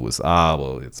ganz wie in den USA,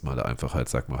 aber jetzt mal der Einfachheit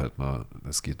sagt man halt mal,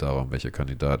 es geht darum, welcher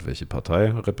Kandidat welche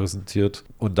Partei repräsentiert.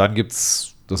 Und dann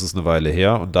gibt's, das ist eine Weile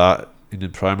her, und da in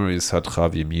den Primaries hat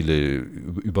Javier Milei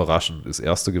überraschend ist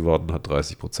Erster geworden, hat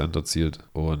 30% erzielt,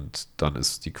 und dann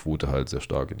ist die Quote halt sehr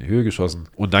stark in die Höhe geschossen.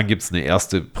 Und dann gibt es eine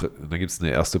erste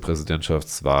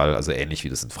Präsidentschaftswahl, also ähnlich wie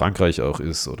das in Frankreich auch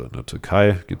ist oder in der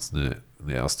Türkei, gibt es eine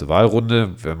erste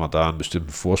Wahlrunde. Wenn man da einen bestimmten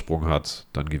Vorsprung hat,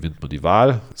 dann gewinnt man die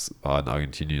Wahl. Es war in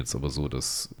Argentinien jetzt aber so,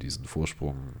 dass diesen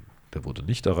Vorsprung, der wurde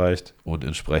nicht erreicht. Und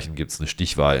entsprechend gibt es eine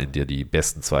Stichwahl, in der die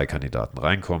besten 2 Kandidaten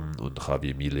reinkommen. Und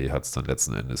Javier Milei hat es dann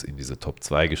letzten Endes in diese Top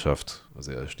 2 geschafft.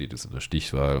 Also er steht jetzt in der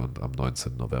Stichwahl und am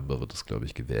 19. November wird es, glaube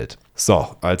ich, gewählt.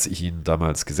 So, als ich ihn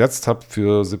damals gesetzt habe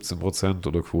für 17%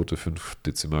 oder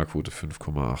Dezimalquote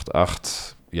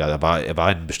 5,88, ja, er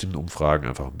war in bestimmten Umfragen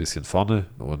einfach ein bisschen vorne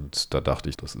und da dachte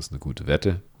ich, das ist eine gute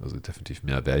Wette. Also definitiv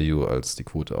mehr Value, als die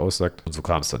Quote aussagt. Und so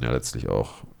kam es dann ja letztlich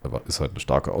auch. Ist halt ein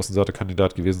starker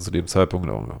Außenseiterkandidat gewesen zu dem Zeitpunkt.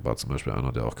 Er war zum Beispiel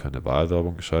einer, der auch keine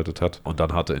Wahlwerbung geschaltet hat. Und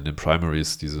dann hat er in den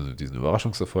Primaries diesen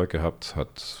Überraschungserfolg gehabt,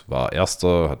 war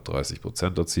Erster, hat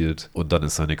 30% erzielt und dann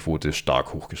ist seine Quote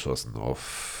stark hochgeschossen.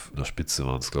 Auf einer Spitze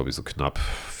waren es, glaube ich, so knapp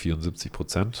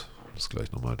 74%. Das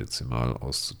gleich nochmal dezimal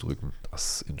auszudrücken.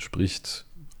 Das entspricht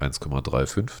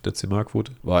 1,35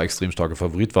 Dezimalquote. War extrem starker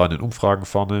Favorit, war in den Umfragen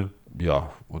vorne.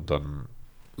 Ja, und dann,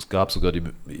 es gab sogar die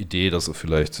Idee, dass er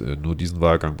vielleicht nur diesen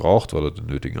Wahlgang braucht, weil er den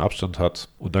nötigen Abstand hat.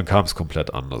 Und dann kam es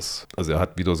komplett anders. Also er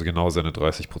hat wieder so genau seine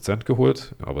 30%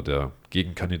 geholt, aber der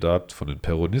Gegenkandidat von den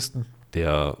Peronisten,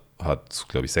 der hat,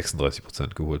 glaube ich,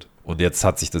 36% geholt. Und jetzt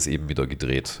hat sich das eben wieder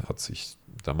gedreht, hat sich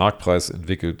der Marktpreis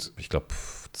entwickelt. Ich glaube,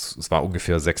 es war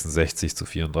ungefähr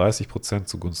 66-34%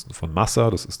 zugunsten von Massa.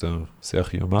 Das ist der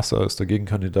Sergio Massa, ist der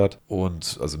Gegenkandidat.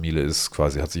 Und also Miele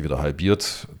hat sich wieder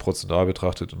halbiert, prozentual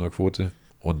betrachtet in der Quote.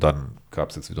 Und dann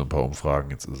gab es jetzt wieder ein paar Umfragen,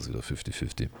 jetzt ist es wieder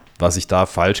 50-50. Was ich da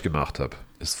falsch gemacht habe,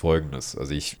 ist Folgendes.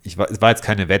 Also es war jetzt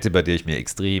keine Wette, bei der ich mir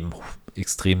extrem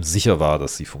sicher war,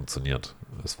 dass sie funktioniert.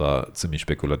 Es war ziemlich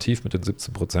spekulativ mit den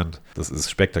 17%. Das ist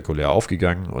spektakulär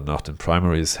aufgegangen und nach den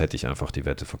Primaries hätte ich einfach die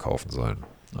Wette verkaufen sollen,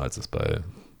 als es bei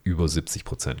über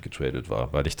 70% getradet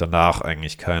war, weil ich danach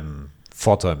eigentlich keinen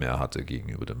Vorteil mehr hatte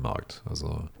gegenüber dem Markt.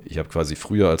 Also ich habe quasi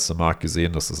früher als der Markt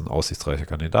gesehen, dass das ein aussichtsreicher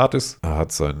Kandidat ist. Er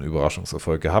hat seinen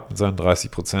Überraschungserfolg gehabt mit seinen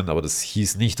 30%, aber das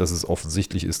hieß nicht, dass es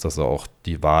offensichtlich ist, dass er auch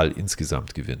die Wahl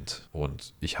insgesamt gewinnt.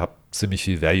 Und ich habe ziemlich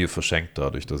viel Value verschenkt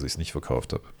dadurch, dass ich es nicht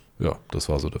verkauft habe. Ja, das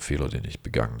war so der Fehler, den ich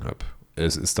begangen habe.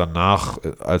 Es ist danach,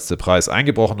 als der Preis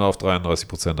eingebrochen war auf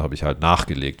 33%, habe ich halt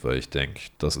nachgelegt, weil ich denke,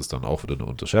 das ist dann auch wieder eine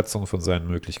Unterschätzung von seinen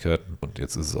Möglichkeiten. Und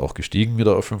jetzt ist es auch gestiegen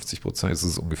wieder auf 50%. Jetzt ist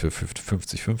es ungefähr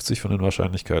 50-50 von den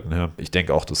Wahrscheinlichkeiten her. Ich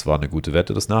denke auch, das war eine gute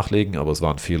Wette, das Nachlegen, aber es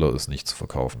war ein Fehler, es nicht zu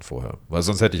verkaufen vorher. Weil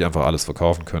sonst hätte ich einfach alles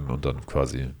verkaufen können und dann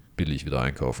quasi billig wieder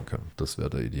einkaufen können. Das wäre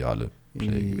der ideale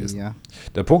Play gewesen. Ja.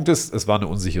 Der Punkt ist, es war eine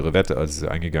unsichere Wette, als ich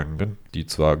sie eingegangen bin, die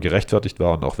zwar gerechtfertigt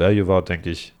war und auch Value war, denke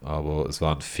ich, aber es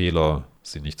war ein Fehler,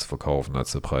 sie nicht zu verkaufen,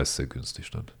 als der Preis sehr günstig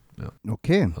stand. Ja.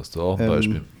 Okay. Hast du auch ein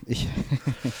Beispiel?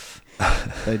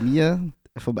 Bei mir,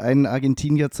 vom einen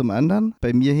Argentinier zum anderen,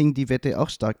 bei mir hing die Wette auch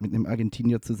stark mit einem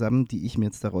Argentinier zusammen, die ich mir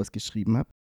jetzt daraus geschrieben habe.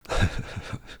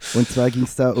 Und zwar ging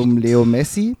es da um Leo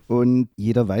Messi und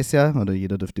jeder weiß ja, oder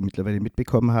jeder dürfte mittlerweile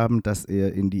mitbekommen haben, dass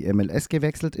er in die MLS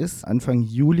gewechselt ist. Anfang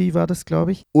Juli war das,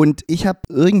 glaube ich. Und ich habe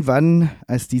irgendwann,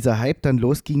 als dieser Hype dann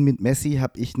losging mit Messi,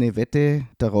 habe ich eine Wette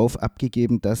darauf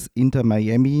abgegeben, dass Inter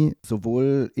Miami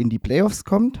sowohl in die Playoffs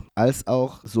kommt, als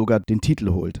auch sogar den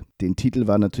Titel holt. Den Titel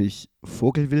war natürlich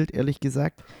vogelwild, ehrlich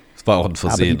gesagt. Es war auch ein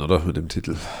Versehen, oder? Mit dem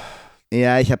Titel.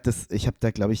 Ja, ich hab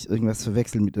da, glaube ich, irgendwas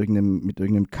verwechselt mit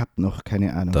irgendeinem Cup noch,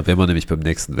 keine Ahnung. Da wären wir nämlich beim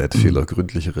nächsten Wettfehler,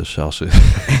 gründliche Recherche.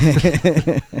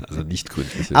 Also nicht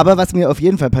gründliche. Aber was mir auf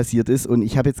jeden Fall passiert ist, und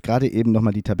ich habe jetzt gerade eben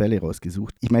nochmal die Tabelle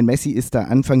rausgesucht, ich meine, Messi ist da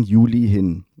Anfang Juli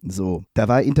hin. So, da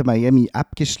war Inter Miami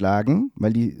abgeschlagen,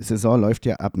 weil die Saison läuft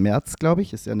ja ab März, glaube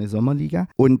ich, ist ja eine Sommerliga.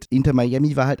 Und Inter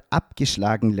Miami war halt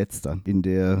abgeschlagen letzter in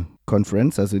der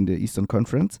Conference, also in der Eastern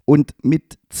Conference. Und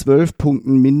mit 12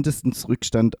 Punkten mindestens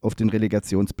Rückstand auf den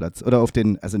Relegationsplatz. Oder auf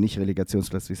den, also nicht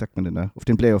Relegationsplatz, wie sagt man denn da? Auf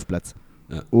den Playoff-Platz.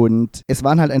 Ja. Und es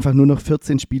waren halt einfach nur noch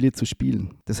 14 Spiele zu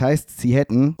spielen. Das heißt, sie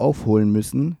hätten aufholen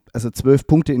müssen, also 12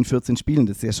 Punkte in 14 Spielen,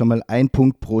 das ist ja schon mal 1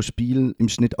 Punkt pro Spiel im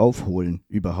Schnitt aufholen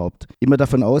überhaupt. Immer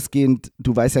davon ausgehend,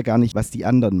 du weißt ja gar nicht, was die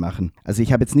anderen machen. Also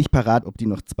ich habe jetzt nicht parat, ob die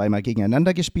noch zweimal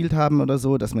gegeneinander gespielt haben oder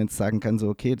so, dass man jetzt sagen kann, so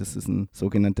okay, das ist ein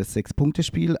sogenanntes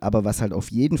 6-Punkte-Spiel, aber was halt auf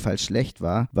jeden Fall schlecht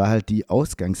war halt die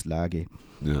Ausgangslage.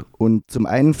 Ja. Und zum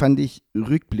einen fand ich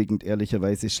rückblickend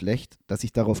ehrlicherweise schlecht, dass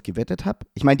ich darauf gewettet habe.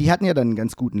 Ich meine, die hatten ja dann einen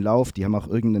ganz guten Lauf, die haben auch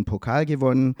irgendeinen Pokal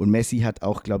gewonnen und Messi hat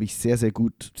auch, glaube ich, sehr, sehr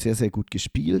gut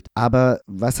gespielt. Aber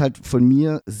was halt von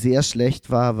mir sehr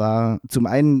schlecht war zum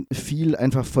einen viel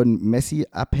einfach von Messi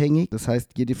abhängig. Das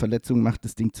heißt, jede Verletzung macht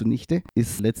das Ding zunichte.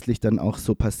 Ist letztlich dann auch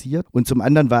so passiert. Und zum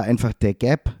anderen war einfach der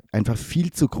Gap einfach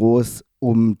viel zu groß,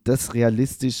 um das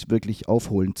realistisch wirklich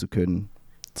aufholen zu können.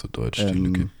 Zu Deutsch, die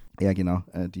Lücke. Ja, genau.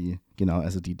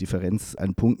 Also die Differenz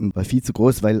an Punkten war viel zu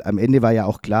groß, weil am Ende war ja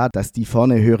auch klar, dass die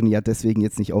vorne hören ja deswegen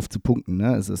jetzt nicht auf zu punkten. Ne?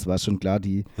 Also es war schon klar,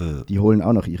 die holen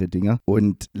auch noch ihre Dinger.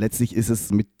 Und letztlich ist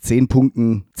es mit 10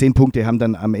 Punkten, 10 Punkte haben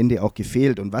dann am Ende auch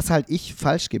gefehlt. Und was halt ich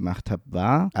falsch gemacht habe,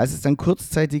 war, als es dann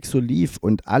kurzzeitig so lief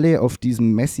und alle auf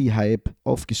diesem Messi-Hype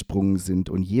aufgesprungen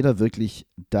sind und jeder wirklich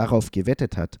darauf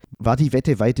gewettet hat, war die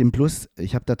Wette weit im Plus.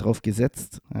 Ich habe da drauf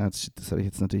gesetzt, das habe ich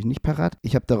jetzt natürlich nicht parat,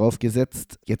 ich habe darauf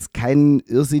gesetzt, jetzt keinen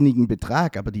irrsinnigen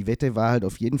Betrag, aber die Wette war halt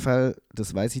auf jeden Fall,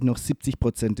 das weiß ich noch,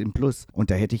 70% im Plus.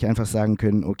 Und da hätte ich einfach sagen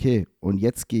können, okay, und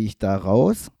jetzt gehe ich da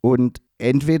raus und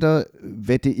entweder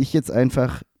wette ich jetzt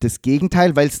einfach das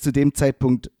Gegenteil, weil es zu dem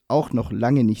Zeitpunkt auch noch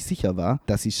lange nicht sicher war,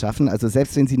 dass sie es schaffen. Also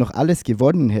selbst wenn sie noch alles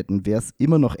gewonnen hätten, wäre es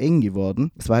immer noch eng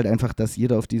geworden. Es war halt einfach, dass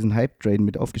jeder auf diesen Hype-Train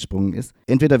mit aufgesprungen ist.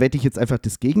 Entweder wette ich jetzt einfach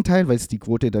das Gegenteil, weil es die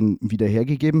Quote dann wieder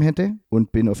hergegeben hätte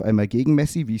und bin auf einmal gegen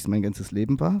Messi, wie ich es mein ganzes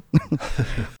Leben war.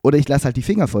 Oder ich lasse halt die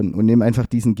Finger von und nehme einfach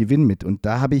diesen Gewinn mit. Und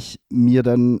da habe ich mir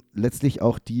dann letztlich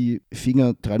auch die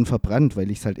Finger dran verbrannt, weil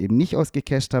ich es halt eben nicht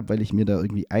ausgecasht habe, weil ich mir da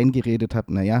irgendwie eingeredet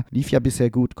habe, naja, lief ja bisher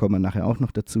gut, kommen wir nachher auch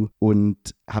noch dazu. Und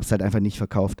habe es halt einfach nicht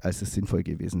verkauft, als es sinnvoll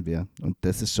gewesen wäre. Und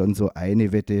das ist schon so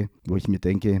eine Wette, wo ich mir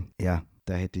denke, ja,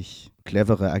 da hätte ich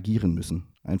cleverer agieren müssen.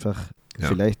 Einfach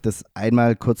vielleicht das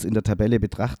einmal kurz in der Tabelle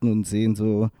betrachten und sehen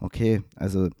so, okay,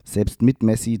 also selbst mit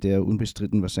Messi, der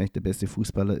unbestritten wahrscheinlich der beste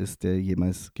Fußballer ist, der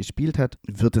jemals gespielt hat,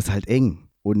 wird es halt eng.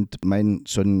 Und mein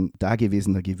schon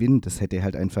dagewesener Gewinn, das hätte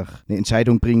halt einfach eine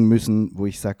Entscheidung bringen müssen, wo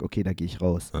ich sage, okay, da gehe ich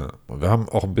raus. Ja. Wir haben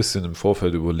auch ein bisschen im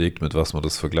Vorfeld überlegt, mit was man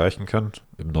das vergleichen kann,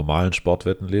 im normalen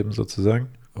Sportwettenleben sozusagen.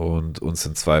 Und uns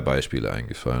sind 2 Beispiele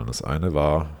eingefallen. Das eine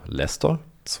war Leicester.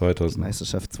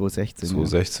 Meisterschaft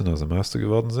 2016, als sie Meister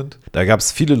geworden sind. Da gab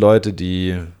es viele Leute,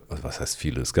 die, also was heißt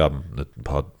viele? Es gab ein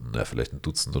paar, vielleicht ein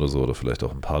Dutzend oder so, oder vielleicht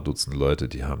auch ein paar Dutzend Leute,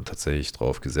 die haben tatsächlich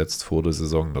drauf gesetzt vor der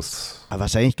Saison, dass. Aber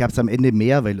wahrscheinlich gab es am Ende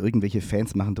mehr, weil irgendwelche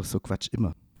Fans machen doch so Quatsch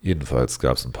immer. Jedenfalls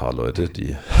gab es ein paar Leute,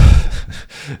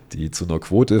 die zu einer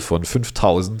Quote von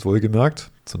 5.000,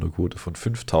 wohlgemerkt, zu einer Quote von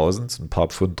 5.000 ein paar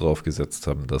Pfund drauf gesetzt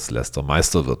haben, dass Leicester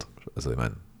Meister wird. Also ich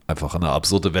meine, einfach eine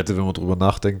absurde Wette, wenn man drüber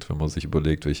nachdenkt, wenn man sich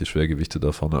überlegt, welche Schwergewichte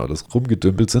da vorne alles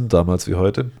rumgedümpelt sind, damals wie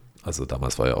heute. Also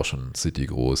damals war ja auch schon City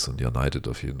groß und United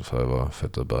auf jeden Fall war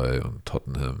fett dabei und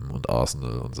Tottenham und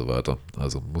Arsenal und so weiter.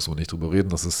 Also muss man nicht drüber reden,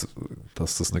 dass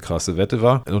das eine krasse Wette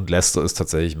war. Und Leicester ist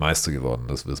tatsächlich Meister geworden,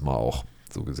 das wissen wir auch.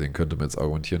 So gesehen könnte man jetzt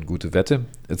argumentieren, gute Wette.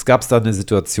 Jetzt gab es da eine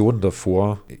Situation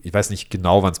davor, ich weiß nicht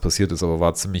genau, wann es passiert ist, aber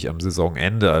war ziemlich am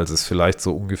Saisonende, als es vielleicht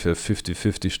so ungefähr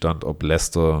 50-50 stand, ob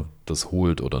Leicester das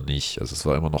holt oder nicht. Also es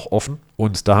war immer noch offen.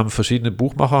 Und da haben verschiedene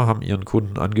Buchmacher haben ihren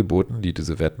Kunden angeboten, die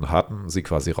diese Wetten hatten, sie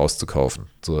quasi rauszukaufen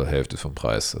zur Hälfte vom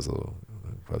Preis. Also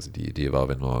quasi die Idee war,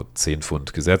 wenn man 10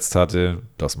 Pfund gesetzt hatte,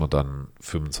 dass man dann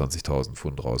 25.000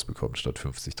 Pfund rausbekommt statt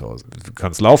 50.000. Du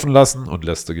kannst laufen lassen und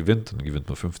Leicester gewinnt, dann gewinnt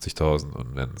man 50.000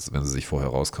 und wenn sie sich vorher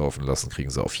rauskaufen lassen, kriegen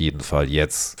sie auf jeden Fall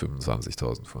jetzt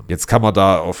 25.000 Pfund. Jetzt kann man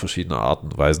da auf verschiedene Arten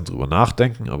und Weisen drüber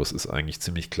nachdenken, aber es ist eigentlich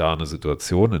ziemlich klar eine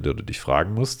Situation, in der du dich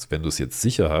fragen musst, wenn du es jetzt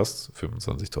sicher hast,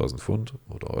 25.000 Pfund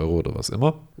oder Euro oder was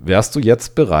immer, wärst du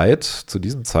jetzt bereit zu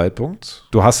diesem Zeitpunkt,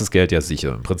 du hast das Geld ja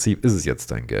sicher, im Prinzip ist es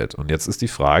jetzt dein Geld und jetzt ist die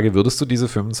Frage, würdest du diese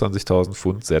 25.000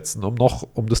 Pfund setzen,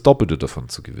 um das Doppelte davon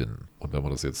zu gewinnen? Und wenn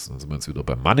man das jetzt, dann sind wir jetzt wieder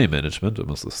beim Money Management, wenn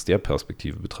man es aus der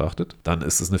Perspektive betrachtet, dann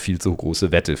ist es eine viel zu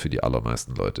große Wette für die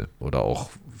allermeisten Leute. Oder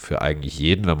auch für eigentlich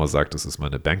jeden, wenn man sagt, das ist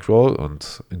meine Bankroll.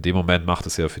 Und in dem Moment macht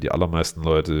es ja für die allermeisten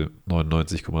Leute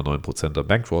 99,9% der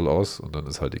Bankroll aus. Und dann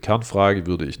ist halt die Kernfrage,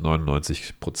 würde ich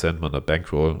 99% meiner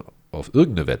Bankroll auf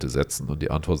irgendeine Wette setzen und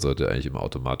die Antwort sollte eigentlich immer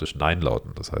automatisch Nein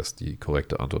lauten. Das heißt, die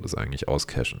korrekte Antwort ist eigentlich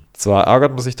auscashen. Zwar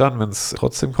ärgert man sich dann, wenn es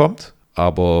trotzdem kommt,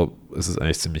 aber es ist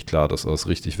eigentlich ziemlich klar, dass aus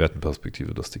richtig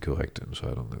Wettenperspektive das die korrekte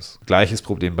Entscheidung ist. Gleiches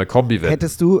Problem bei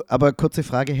Kombi-Wetten. Aber kurze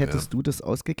Frage, hättest du das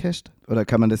ausgecasht? Oder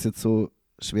kann man das jetzt so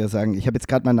schwer sagen? Ich habe jetzt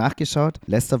gerade mal nachgeschaut.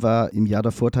 Leicester war im Jahr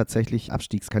davor tatsächlich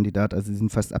Abstiegskandidat, also sie sind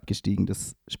fast abgestiegen.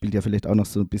 Das spielt ja vielleicht auch noch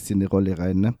so ein bisschen eine Rolle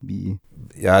rein, ne?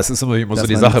 Ja, es ist immer so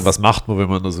die Sache, was macht man, wenn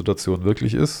man in der Situation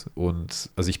wirklich ist? Und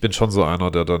also ich bin schon so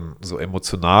einer, der dann so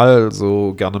emotional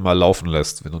so gerne mal laufen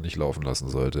lässt, wenn er nicht laufen lassen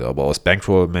sollte. Aber aus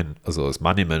also aus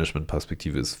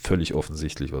Money-Management-Perspektive ist völlig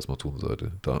offensichtlich, was man tun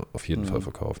sollte. Da auf jeden Fall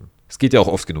verkaufen. Es geht ja auch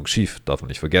oft genug schief, darf man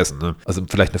nicht vergessen. Ne? Also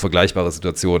vielleicht eine vergleichbare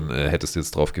Situation hättest du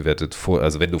jetzt drauf gewettet,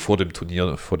 also wenn du vor dem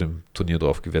Turnier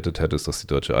drauf gewettet hättest, dass die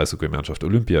deutsche Eishockey-Mannschaft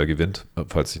Olympia gewinnt,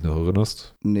 falls du dich noch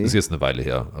erinnerst. Nee. Ist jetzt eine Weile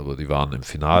her, aber die waren im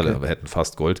Finale, aber hätten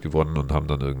fast Gold gewonnen und haben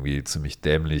dann irgendwie ziemlich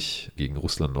dämlich gegen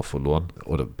Russland noch verloren.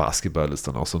 Oder Basketball ist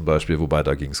dann auch so ein Beispiel, wobei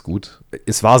da ging es gut.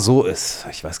 Es war so,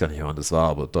 ich weiß gar nicht, wann das war,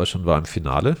 aber Deutschland war im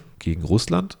Finale gegen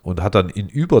Russland und hat dann in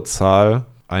Überzahl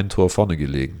ein Tor vorne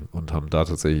gelegen und haben da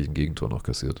tatsächlich ein Gegentor noch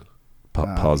kassiert.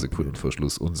 Paar Sekunden vor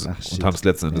Schluss und haben es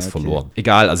letzten Endes verloren.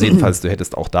 Egal, also jedenfalls, du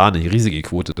hättest auch da eine riesige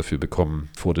Quote dafür bekommen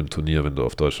vor dem Turnier, wenn du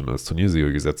auf Deutschland als Turniersieger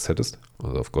gesetzt hättest,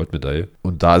 also auf Goldmedaille.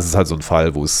 Und da ist es halt so ein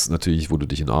Fall, wo du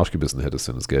dich in den Arsch gebissen hättest,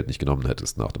 wenn du das Geld nicht genommen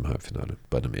hättest nach dem Halbfinale,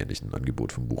 bei einem ähnlichen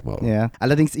Angebot vom Buchmacher. Ja,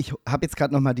 allerdings, ich habe jetzt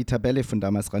gerade nochmal die Tabelle von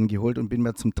damals rangeholt und bin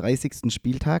mir zum 30.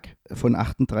 Spieltag von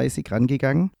 38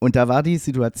 rangegangen. Und da war die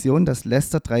Situation, dass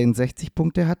Leicester 63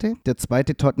 Punkte hatte, der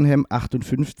zweite Tottenham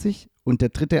 58 und der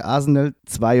dritte Arsenal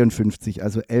 52,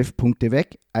 also 11 Punkte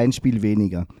weg, ein Spiel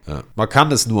weniger. Ja. Man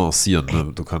kann es nuancieren,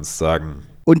 ne? Du kannst sagen...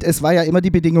 Und es war ja immer die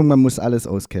Bedingung, man muss alles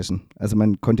auscashen. Also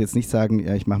man konnte jetzt nicht sagen,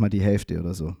 ja, ich mache mal die Hälfte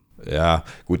oder so. Ja,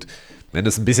 gut. Wenn du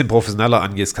es ein bisschen professioneller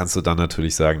angehst, kannst du dann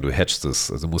natürlich sagen, du hedgst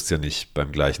es. Also du musst ja nicht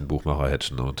beim gleichen Buchmacher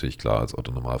hedgen. Und natürlich, klar, als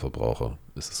Otto-Normalverbraucher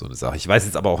ist es so eine Sache. Ich weiß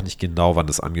jetzt aber auch nicht genau, wann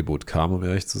das Angebot kam, um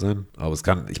ehrlich zu sein. Aber es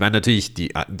kann, ich meine natürlich,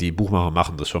 die Buchmacher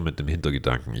machen das schon mit dem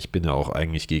Hintergedanken. Ich bin ja auch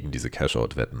eigentlich gegen diese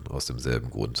Cash-Out-Wetten aus demselben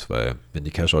Grund. Weil wenn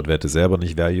die Cash-Out-Wette selber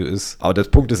nicht Value ist, aber der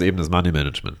Punkt ist eben das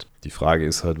Money-Management. Die Frage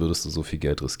ist halt, würdest du so viel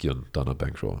Geld riskieren, da einer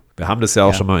Bankroll? Wir haben das ja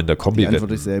auch schon mal in der Kombi-Wetten. Die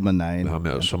Antwort ist ja immer nein. Wir haben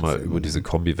ja schon mal über diese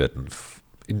Kombi-Wetten.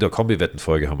 In der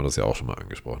Kombi-Wetten-Folge haben wir das ja auch schon mal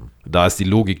angesprochen. Da ist die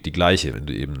Logik die gleiche. Wenn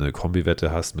du eben eine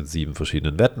Kombi-Wette hast mit 7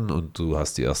 verschiedenen Wetten und du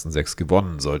hast die ersten 6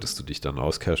 gewonnen, solltest du dich dann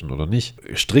auscashen oder nicht?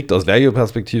 Strikt aus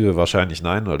Value-Perspektive wahrscheinlich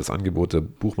nein, weil das Angebot der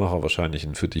Buchmacher wahrscheinlich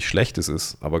ein für dich schlechtes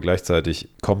ist. Aber gleichzeitig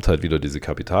kommt halt wieder diese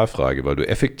Kapitalfrage, weil du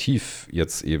effektiv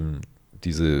jetzt eben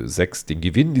den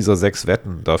Gewinn dieser 6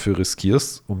 Wetten dafür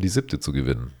riskierst, um die 7. zu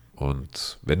gewinnen.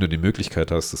 Und wenn du die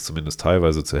Möglichkeit hast, das zumindest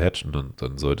teilweise zu hatchen,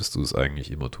 dann solltest du es eigentlich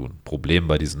immer tun. Problem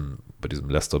bei diesem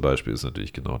Leicester-Beispiel ist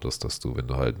natürlich genau das, dass du, wenn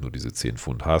du halt nur diese 10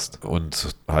 Pfund hast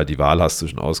und halt die Wahl hast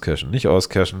zwischen auscashen und nicht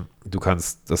auscashen,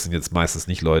 das sind jetzt meistens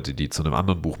nicht Leute, die zu einem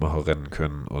anderen Buchmacher rennen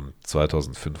können und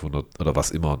 2.500 oder was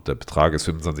immer der Betrag ist,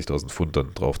 25.000 Pfund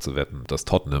dann drauf zu wetten, dass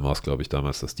Tottenham war es, glaube ich,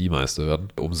 damals, dass die Meister werden,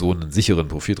 um so einen sicheren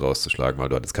Profit rauszuschlagen, weil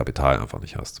du halt das Kapital einfach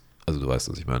nicht hast. Also du weißt,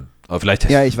 was ich meine. Aber vielleicht.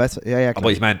 Ja, ich weiß. Ja, klar.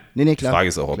 Aber ich meine, die klar, Frage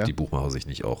ist auch, ob klar. die Buchmacher sich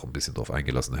nicht auch ein bisschen darauf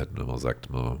eingelassen hätten, wenn man sagt,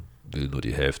 man will nur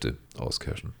die Hälfte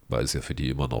auscashen. Weil es ja für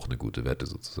die immer noch eine gute Wette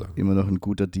sozusagen. Immer noch ein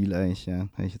guter Deal eigentlich, ja.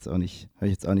 Habe ich jetzt auch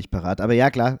nicht parat. Aber ja,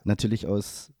 klar, natürlich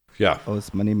aus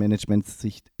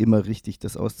Money-Management-Sicht immer richtig,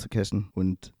 das auszukashen.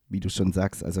 Und wie du schon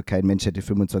sagst, also kein Mensch hätte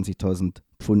 25.000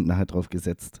 Pfund nachher drauf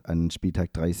gesetzt an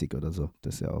Spieltag 30 oder so.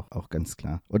 Das ist ja auch ganz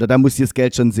klar. Oder da muss dir das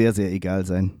Geld schon sehr, sehr egal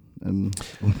sein.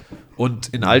 Und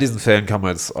in all diesen Fällen kann man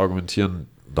jetzt argumentieren,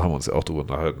 da haben wir uns ja auch drüber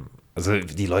unterhalten, also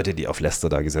die Leute, die auf Leicester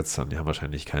da gesetzt haben, die haben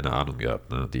wahrscheinlich keine Ahnung gehabt.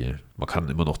 Ne? Man kann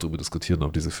immer noch darüber diskutieren,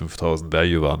 ob diese 5.000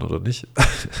 Value waren oder nicht.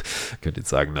 Könnt jetzt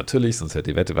sagen, natürlich, sonst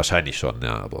hätte die Wette wahrscheinlich schon,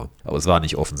 ja, aber es war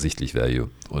nicht offensichtlich Value.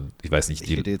 Und ich weiß nicht,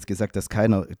 ich hätte jetzt gesagt, dass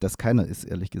keiner ist,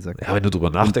 ehrlich gesagt. Ja, wenn du drüber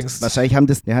nachdenkst. Und wahrscheinlich haben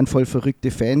das eine Handvoll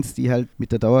verrückte Fans, die halt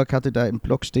mit der Dauerkarte da im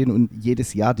Block stehen und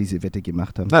jedes Jahr diese Wette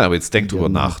gemacht haben. Nein, aber jetzt denk drüber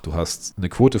nach. Du hast eine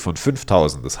Quote von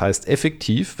 5.000. Das heißt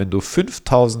effektiv, wenn du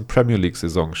 5.000 Premier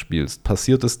League-Saisons spielst,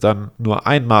 passiert es dann nur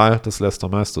einmal, dass Leicester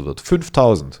Meister wird.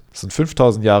 5.000. Das sind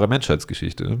 5.000 Jahre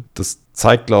Menschheitsgeschichte. Ne? Das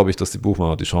zeigt, glaube ich, dass die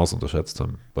Buchmacher die Chance unterschätzt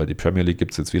haben. Weil die Premier League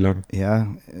gibt es jetzt wie lange? Ja.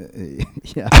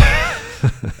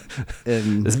 Das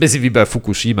ist ein bisschen wie bei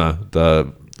Fukushima.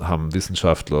 Da haben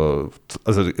Wissenschaftler,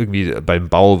 also irgendwie beim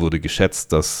Bau wurde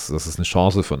geschätzt, dass es eine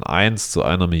Chance von 1 zu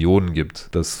 1 Million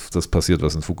gibt, dass das passiert,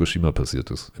 was in Fukushima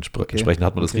passiert ist. Entsprechend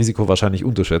hat man das Risiko wahrscheinlich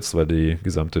unterschätzt, weil die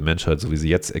gesamte Menschheit, so wie sie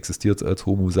jetzt existiert als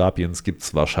Homo sapiens, gibt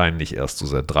es wahrscheinlich erst so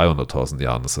seit 300.000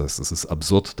 Jahren. Das heißt, es ist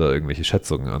absurd, da irgendwelche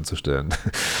Schätzungen anzustellen,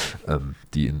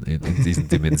 die in diesen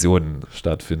Dimensionen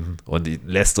stattfinden. Und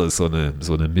Leicester ist so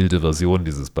eine milde Version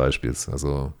dieses Beispiels.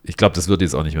 Also ich glaube, das wird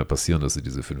jetzt auch nicht mehr passieren, dass sie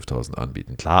diese 5.000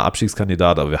 anbieten. Klar,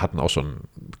 Abstiegskandidat, aber wir hatten auch schon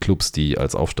Clubs, die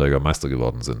als Aufsteiger Meister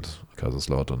geworden sind.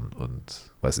 Kaiserslautern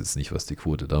und weiß jetzt nicht, was die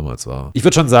Quote damals war. Ich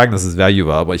würde schon sagen, dass es Value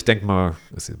war, aber ich denke mal,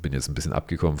 ich bin jetzt ein bisschen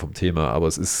abgekommen vom Thema, aber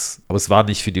es war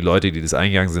nicht für die Leute, die das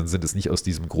eingegangen sind es nicht aus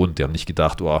diesem Grund. Die haben nicht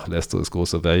gedacht, oh, Leicester ist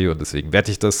großer Value und deswegen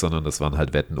wette ich das, sondern das waren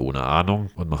halt Wetten ohne Ahnung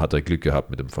und man hat da Glück gehabt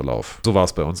mit dem Verlauf. So war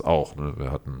es bei uns auch. Ne?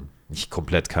 Wir hatten nicht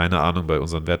komplett keine Ahnung bei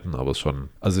unseren Wetten, aber schon,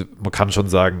 also man kann schon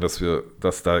sagen,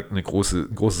 dass da ein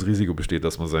großes Risiko besteht,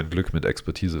 dass man sein Glück mit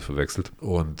Expertise verwechselt.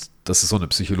 Und das ist so eine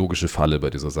psychologische Falle bei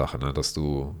dieser Sache, ne? Dass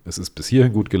es ist bis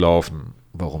hierhin gut gelaufen,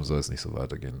 warum soll es nicht so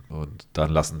weitergehen? Und dann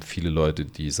lassen viele Leute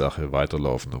die Sache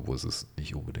weiterlaufen, obwohl sie es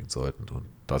nicht unbedingt sollten. Und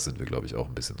da sind wir, glaube ich, auch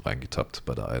ein bisschen reingetappt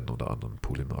bei der einen oder anderen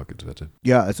Poly-Market-Wette.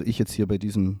 Ja, also ich jetzt hier bei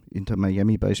diesem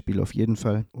Inter-Miami-Beispiel auf jeden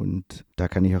Fall. Und da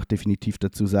kann ich auch definitiv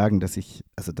dazu sagen, dass ich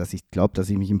glaube, dass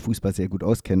ich mich im Fußball sehr gut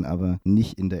auskenne, aber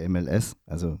nicht in der MLS.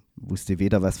 Also wusste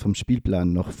weder was vom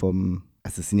Spielplan noch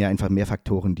also es sind ja einfach mehr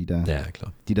Faktoren, die da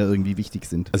irgendwie wichtig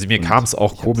sind. Also mir kam es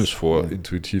auch komisch vor,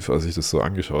 intuitiv, als ich das so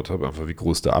angeschaut habe, einfach wie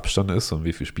groß der Abstand ist und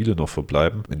wie viele Spiele noch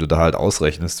verbleiben. Wenn du da halt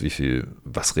ausrechnest,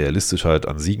 was realistisch halt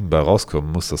an Siegen bei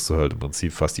rauskommen muss, dass du halt im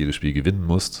Prinzip fast jedes Spiel gewinnen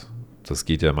musst. Das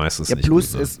geht ja meistens nicht.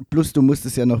 Plus du musst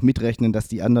es ja noch mitrechnen, dass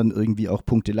die anderen irgendwie auch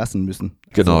Punkte lassen müssen.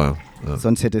 Genau, also, ja.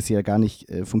 Sonst hätte es ja gar nicht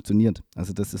funktioniert.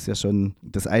 Also das ist ja schon,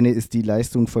 das eine ist die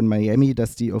Leistung von Miami,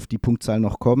 dass die auf die Punktzahl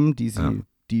noch kommen,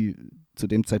 die zu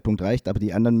dem Zeitpunkt reicht, aber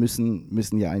die anderen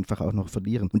müssen ja einfach auch noch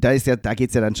verlieren. Und da geht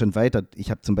es ja dann schon weiter.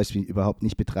 Ich habe zum Beispiel überhaupt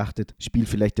nicht betrachtet, spielt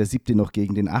vielleicht der 7. noch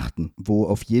gegen den 8., wo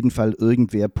auf jeden Fall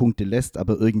irgendwer Punkte lässt,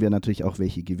 aber irgendwer natürlich auch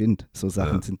welche gewinnt. So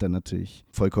Sachen sind dann natürlich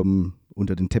vollkommen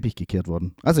unter den Teppich gekehrt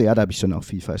worden. Also ja, da habe ich schon auch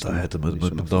viel falsch gemacht. Da hätte man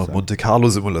mit einer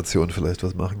Monte-Carlo-Simulation vielleicht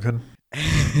was machen können.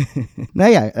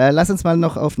 Naja, lass uns mal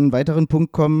noch auf einen weiteren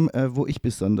Punkt kommen, wo ich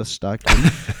besonders stark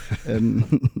bin.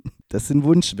 Das sind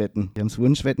Wunschwetten. Wir haben es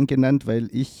Wunschwetten genannt, weil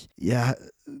ich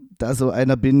da so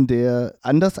einer bin, der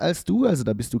anders als du, also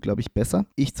da bist du, glaube ich, besser.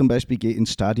 Ich zum Beispiel gehe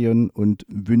ins Stadion und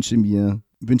wünsche mir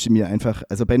einfach,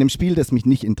 also bei einem Spiel, das mich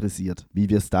nicht interessiert, wie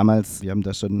wir es damals, wir haben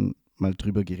da schon mal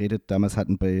drüber geredet, damals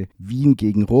hatten bei Wien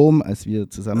gegen Rom, als wir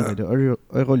zusammen bei der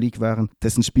Euroleague waren,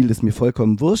 das ist ein Spiel, das mir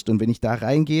vollkommen wurscht, und wenn ich da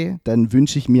reingehe, dann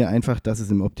wünsche ich mir einfach, dass es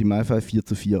im Optimalfall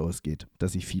 4:4 ausgeht,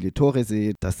 dass ich viele Tore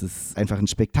sehe, dass es einfach ein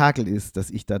Spektakel ist,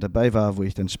 dass ich da dabei war, wo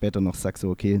ich dann später noch sage,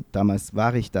 so okay, damals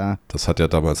war ich da. Das hat ja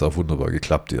damals auch wunderbar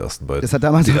geklappt, die ersten beiden.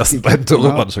 Die ersten beiden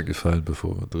Tore waren schon gefallen,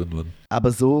 bevor wir drin waren.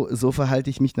 Aber so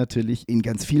verhalte ich mich natürlich in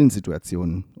ganz vielen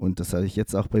Situationen, und das habe ich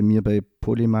jetzt auch bei mir bei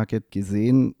Polymarket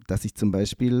gesehen, dass ich zum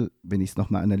Beispiel, wenn ich es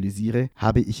nochmal analysiere,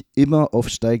 habe ich immer auf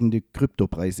steigende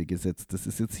Kryptopreise gesetzt. Das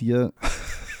ist jetzt hier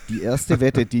die erste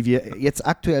Wette, die wir jetzt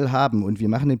aktuell haben, und wir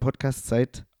machen den Podcast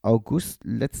seit August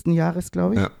letzten Jahres,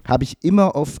 glaube ich, habe ich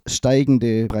immer auf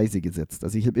steigende Preise gesetzt.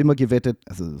 Also ich habe immer gewettet,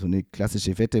 also so eine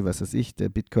klassische Wette, was weiß ich, der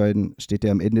Bitcoin steht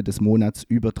ja am Ende des Monats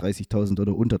über 30.000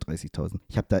 oder unter 30.000.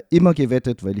 Ich habe da immer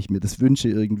gewettet, weil ich mir das wünsche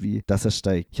irgendwie, dass er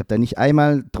steigt. Ich habe da nicht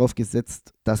einmal drauf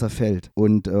gesetzt, dass er fällt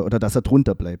oder dass er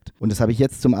drunter bleibt. Und das habe ich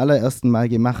jetzt zum allerersten Mal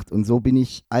gemacht, und so bin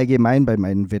ich allgemein bei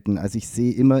meinen Wetten. Also ich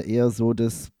sehe immer eher so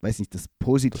das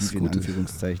Positive in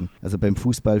Anführungszeichen. Also beim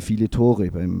Fußball viele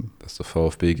Tore, dass der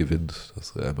VfB gewinnt,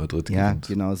 dass Real Madrid gewinnt.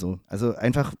 Ja, genau so. Also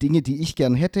einfach Dinge, die ich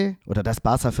gern hätte, oder dass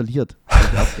Barca verliert.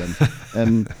 Ich auch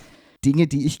gern. Dinge,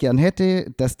 die ich gern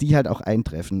hätte, dass die halt auch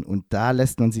eintreffen. Und da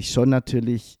lässt man sich schon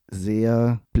natürlich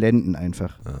sehr blenden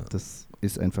einfach. Ja. Das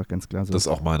ist einfach ganz klar so. Das ist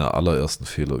auch meine allerersten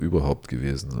Fehler überhaupt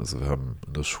gewesen. Also wir haben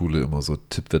in der Schule immer so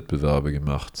Tippwettbewerbe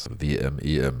gemacht, WM,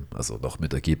 EM, also noch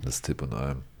mit Ergebnistipp und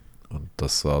allem. Und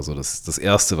das war so das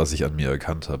Erste, was ich an mir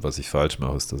erkannt habe, was ich falsch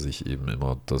mache, ist, dass ich eben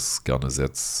immer das gerne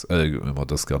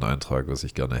eintrage, was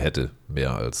ich gerne hätte,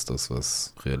 mehr als das,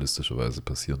 was realistischerweise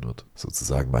passieren wird.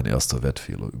 Sozusagen mein erster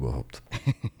Wettfehler überhaupt.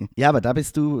 Ja, aber da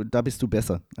bist du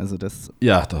besser. Also das.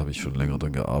 Ja, da habe ich schon länger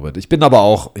dran gearbeitet.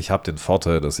 Ich habe den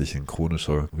Vorteil, dass ich ein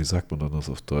chronischer, wie sagt man dann das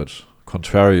auf Deutsch?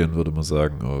 Contrarian würde man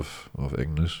sagen auf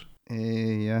Englisch.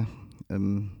 Ja.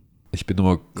 Ich bin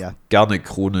immer gerne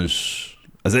chronisch.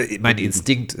 Also mein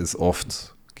Instinkt ist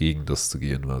oft, gegen das zu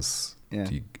gehen, was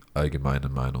die allgemeine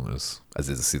Meinung ist.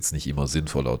 Also es ist jetzt nicht immer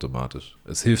sinnvoll automatisch.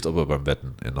 Es hilft aber beim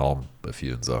Wetten enorm bei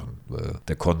vielen Sachen, weil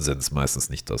der Konsens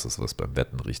meistens nicht das ist, was beim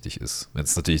Wetten richtig ist. Wenn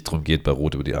es natürlich darum geht, bei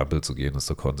Rot über die Ampel zu gehen, ist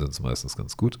der Konsens meistens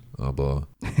ganz gut, aber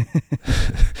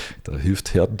da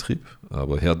hilft Herdentrieb.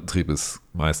 Aber Herdentrieb ist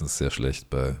meistens sehr schlecht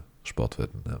bei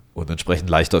Sportwetten, ja. Und entsprechend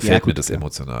leichter fällt mir das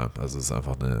emotional. Also es ist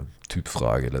einfach eine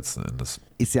Typfrage letzten Endes.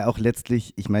 Ist ja auch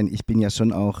letztlich, ich meine, ich bin ja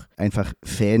schon auch einfach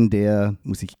Fan der,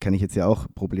 kann ich jetzt ja auch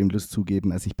problemlos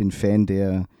zugeben, also ich bin Fan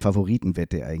der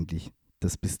Favoritenwette eigentlich.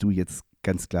 Das bist du jetzt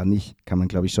ganz klar nicht, kann man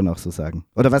glaube ich schon auch so sagen.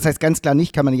 Oder was heißt ganz klar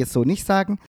nicht, kann man jetzt so nicht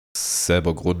sagen.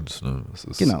 Selber Grund, ne?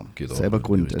 Genau, selber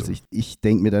Grund. Also ich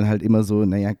denke mir dann halt immer so,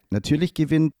 naja, natürlich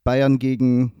gewinnt Bayern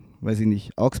gegen, weiß ich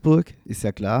nicht, Augsburg, ist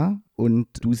ja klar. Und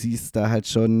du siehst da halt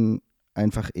schon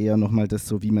einfach eher nochmal das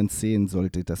so, wie man es sehen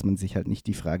sollte, dass man sich halt nicht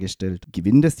die Frage stellt,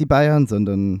 gewinnen das die Bayern,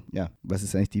 sondern was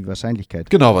ist eigentlich die Wahrscheinlichkeit?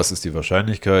 Genau, was ist die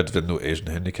Wahrscheinlichkeit, wenn du Asian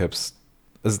Handicaps,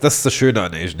 also das ist das Schöne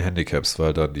an Asian Handicaps,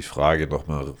 weil dann die Frage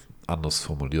nochmal anders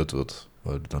formuliert wird,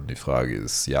 weil dann die Frage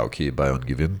ist, ja okay, Bayern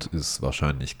gewinnt, ist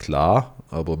wahrscheinlich klar,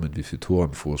 aber mit wie viel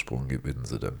Toren Vorsprung gewinnen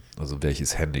sie denn? Also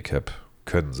welches Handicap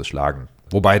können sie schlagen?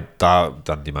 Wobei da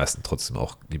dann die meisten trotzdem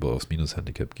auch lieber aufs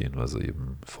Minus-Handicap gehen, weil sie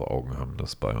eben vor Augen haben,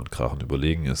 dass Bayern krachend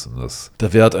überlegen ist und dass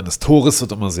der Wert eines Tores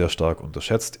wird immer sehr stark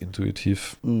unterschätzt,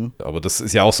 intuitiv. Mhm. Aber das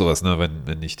ist ja auch sowas, ne?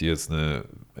 Wenn ich dir jetzt eine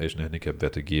Asian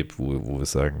Handicap-Wette gebe, wo wir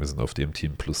sagen, wir sind auf dem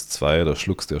Team +2, da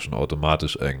schluckst du ja schon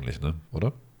automatisch eigentlich, ne?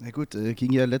 Oder? Na gut,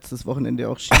 ging ja letztes Wochenende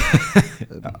auch schief.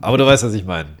 Aber du weißt, was ich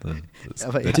meine.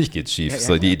 Natürlich geht es schief.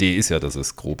 Ja. Die Idee ist ja, dass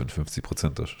es grob in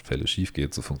 50% der Fälle schief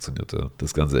geht. So funktioniert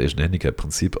das ganze Asian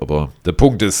Handicap-Prinzip. Aber der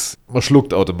Punkt ist, man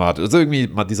schluckt automatisch. Also irgendwie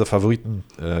diese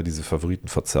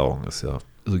Favoritenverzerrung ist ja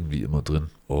irgendwie immer drin.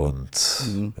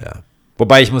 Und ja.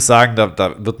 Wobei ich muss sagen,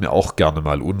 da wird mir auch gerne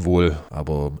mal unwohl.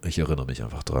 Aber ich erinnere mich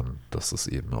einfach dran, dass das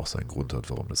eben auch seinen Grund hat,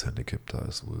 warum das Handicap da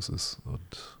ist, wo es ist.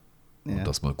 Und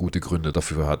dass man gute Gründe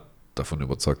dafür hat, davon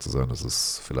überzeugt zu sein, dass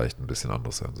es vielleicht ein bisschen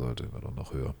anders sein sollte oder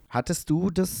noch höher. Hattest du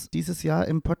das dieses Jahr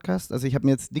im Podcast? Also ich habe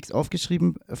mir jetzt nichts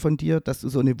aufgeschrieben von dir, dass du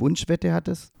so eine Wunschwette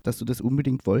hattest, dass du das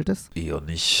unbedingt wolltest. Eher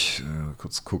nicht.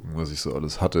 Kurz gucken, was ich so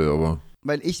alles hatte, aber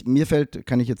Weil mir fällt,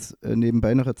 kann ich jetzt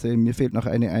nebenbei noch erzählen, mir fehlt noch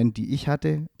eine ein, die ich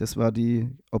hatte. Das war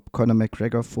ob Conor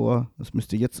McGregor das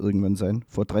müsste jetzt irgendwann sein,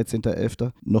 vor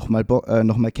 13.11.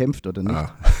 nochmal kämpft oder nicht.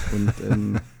 Ah.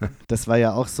 Und das war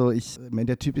ja auch so, ich meine,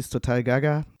 der Typ ist total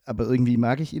gaga, aber irgendwie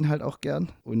mag ich ihn halt auch gern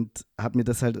und habe mir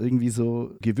das halt irgendwie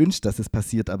so gewünscht, dass es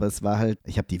passiert, aber es war halt,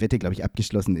 ich habe die Wette, glaube ich,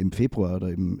 abgeschlossen im Februar oder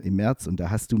im März und da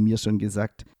hast du mir schon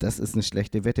gesagt, das ist eine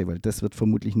schlechte Wette, weil das wird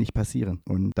vermutlich nicht passieren.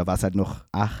 Und da war es halt noch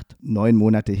 8, 9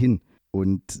 Monate hin.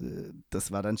 Und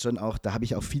das war dann schon auch, da habe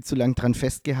ich auch viel zu lang dran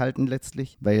festgehalten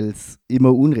letztlich, weil es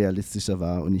immer unrealistischer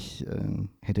war und ich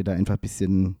hätte da einfach ein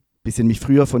bisschen mich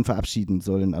früher von verabschieden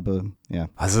sollen, aber ja.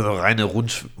 Also eine reine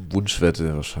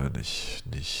Wunschwette wahrscheinlich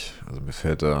nicht. Also mir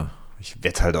fällt ich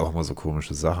wette halt auch immer so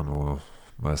komische Sachen, wo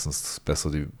meistens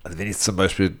besser also wenn ich zum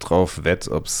Beispiel drauf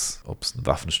wette, ob es einen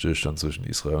Waffenstillstand zwischen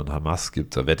Israel und Hamas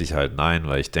gibt, da wette ich halt nein,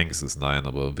 weil ich denke, es ist nein,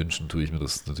 aber wünschen tue ich mir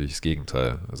das natürlich das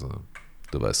Gegenteil. Also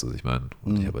du weißt, was ich meine.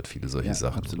 Und ich habe halt viele solche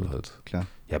Sachen. Absolut, halt, klar.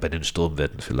 Ja, bei den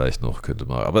Sturmwetten vielleicht noch könnte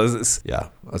man. Aber es ist,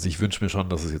 ja, also ich wünsche mir schon,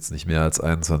 dass es jetzt nicht mehr als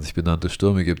 21 benannte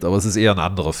Stürme gibt. Aber es ist eher ein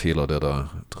anderer Fehler, der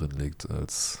da drin liegt,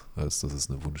 als dass es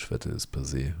eine Wunschwette ist per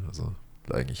se. Also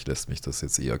eigentlich lässt mich das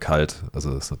jetzt eher kalt.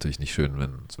 Also es ist natürlich nicht schön,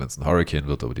 wenn es ein Hurricane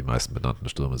wird, aber die meisten benannten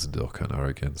Stürme sind ja auch keine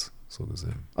Hurricanes, so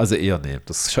gesehen. Also eher, nee,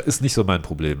 das ist nicht so mein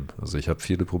Problem. Also ich habe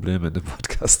viele Probleme in dem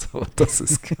Podcast, aber das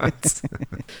ist keins.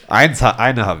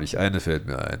 Eine fällt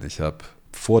mir ein. Ich habe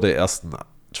vor der ersten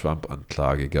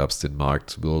Trump-Anklage gab es den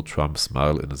Markt Will Trump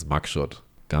Smile in his Mugshot.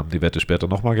 Wir haben die Wette später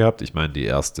nochmal gehabt. Ich meine die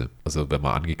erste. Also wenn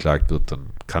man angeklagt wird,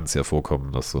 dann kann es ja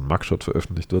vorkommen, dass so ein Mugshot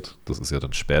veröffentlicht wird. Das ist ja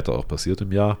dann später auch passiert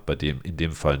im Jahr. In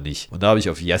dem Fall nicht. Und da habe ich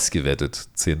auf Yes gewettet.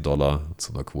 $10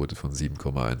 zu einer Quote von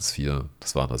 7,14.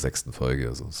 Das war in der 6. Folge,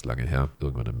 also das ist lange her.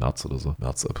 Irgendwann im März oder so.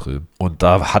 März, April. Und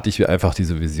da hatte ich einfach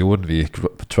diese Vision, wie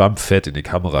Trump fett in die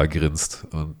Kamera grinst.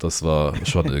 Und das war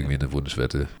schon irgendwie eine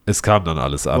Wunschwette. Es kam dann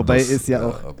alles anders. Wobei ist ja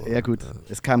auch, ja gut,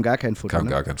 es kam gar kein Foto.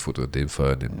 Gar kein Foto. In dem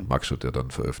Fall, in dem Mugshot, der dann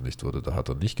veröffentlicht wurde, da hat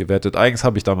er nicht gewettet. Eigentlich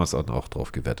habe ich damals auch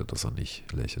drauf gewettet, dass er nicht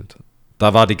lächelt.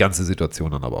 Da war die ganze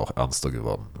Situation dann aber auch ernster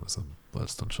geworden, also, weil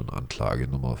es dann schon Anklage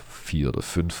Nummer 4 oder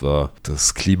 5 war,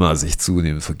 das Klima sich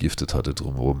zunehmend vergiftet hatte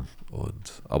drumherum.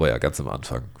 Aber ja, ganz am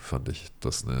Anfang fand ich,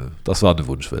 das war eine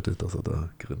Wunschwette, dass er da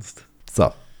grinst.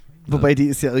 So. Wobei die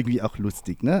ist ja irgendwie auch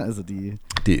lustig, ne? Also die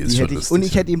ist schon lustig. Und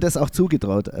ich hätte ihm das auch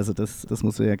zugetraut. Also das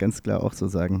muss man ja ganz klar auch so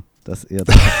sagen, dass er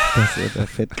da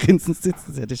fett grinsend sitzt.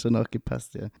 Das hätte schon auch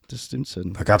gepasst, ja. Das stimmt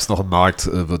schon. Da gab es noch einen Markt,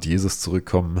 wird Jesus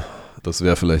zurückkommen? Das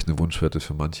wäre vielleicht eine Wunschwette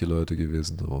für manche Leute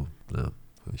gewesen, aber ja.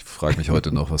 Ich frage mich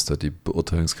heute noch, was da die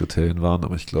Beurteilungskriterien waren,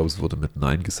 aber ich glaube, es wurde mit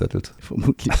Nein gesettelt.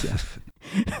 Vermutlich, ja.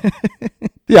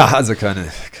 Ja, also keine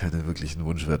wirklichen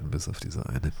Wunschwetten, bis auf diese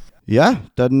eine. Ja,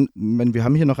 dann, wir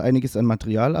haben hier noch einiges an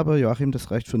Material, aber Joachim,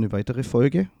 das reicht für eine weitere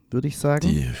Folge, würde ich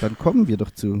sagen. Dann kommen wir doch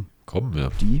zu. Kommen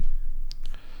wir.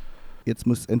 Jetzt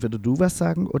musst entweder du was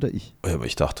sagen oder ich. Ja, aber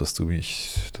ich dachte, dass du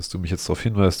mich jetzt darauf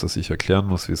hinweist, dass ich erklären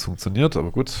muss, wie es funktioniert,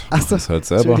 aber gut, ach so, das halt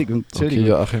selber. Entschuldigung. Okay,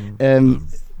 Joachim.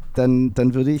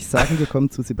 Dann würde ich sagen, wir kommen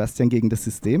zu Sebastian gegen das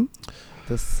System.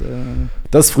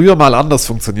 Das früher mal anders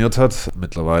funktioniert hat,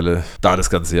 mittlerweile, da das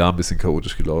ganze Jahr ein bisschen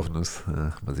chaotisch gelaufen ist,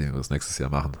 mal sehen, wie wir das nächstes Jahr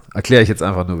machen. Erkläre ich jetzt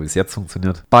einfach nur, wie es jetzt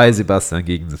funktioniert. Bei Sebastian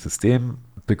gegen das System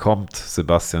bekommt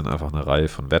Sebastian einfach eine Reihe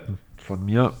von Wetten von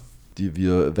mir, die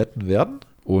wir wetten werden.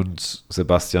 Und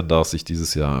Sebastian darf sich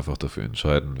dieses Jahr einfach dafür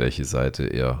entscheiden, welche Seite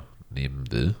er nehmen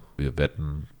will. Wir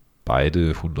wetten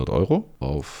beide 100 €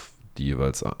 auf die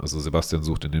jeweils, also Sebastian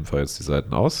sucht in dem Fall jetzt die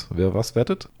Seiten aus, wer was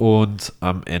wettet. Und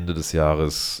am Ende des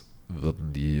Jahres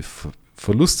werden die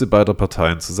Verluste beider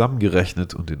Parteien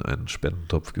zusammengerechnet und in einen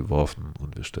Spendentopf geworfen.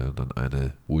 Und wir stellen dann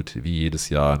wie jedes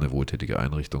Jahr, eine wohltätige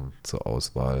Einrichtung zur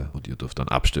Auswahl. Und ihr dürft dann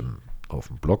abstimmen auf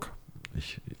dem Blog.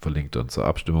 Ich verlinke dann zur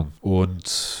Abstimmung.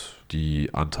 Und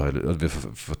die Anteile, wir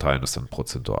verteilen das dann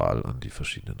prozentual an die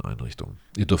verschiedenen Einrichtungen.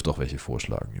 Ihr dürft auch welche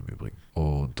vorschlagen im Übrigen.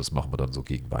 Und das machen wir dann so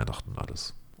gegen Weihnachten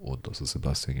alles. Und das ist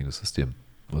Sebastian gegen das System.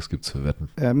 Was gibt es für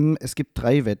Wetten? Es gibt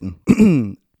 3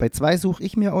 Wetten. Bei 2 suche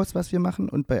ich mir aus, was wir machen,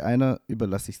 und bei einer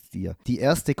überlasse ich es dir. Die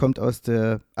erste kommt aus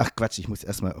der, ich muss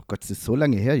erstmal, oh Gott, das ist so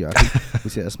lange her, Joachim. Ich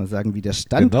muss ja erstmal sagen, wie der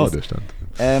Stand ist. Der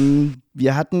Stand.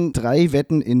 Wir hatten 3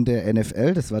 Wetten in der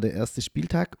NFL, das war der erste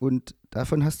Spieltag, und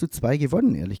davon hast du 2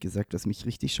 gewonnen, ehrlich gesagt, was mich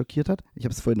richtig schockiert hat. Ich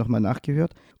habe es vorhin nochmal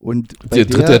nachgehört. Und die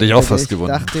dritte hätte ich auch fast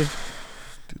gewonnen.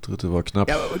 Die dritte war knapp.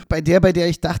 Ja, und bei der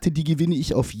ich dachte, die gewinne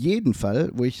ich auf jeden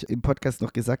Fall, wo ich im Podcast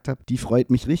noch gesagt habe, die freut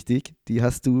mich richtig, die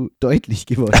hast du deutlich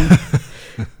gewonnen.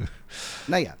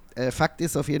 Naja, Fakt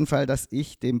ist auf jeden Fall, dass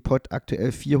ich dem Pod aktuell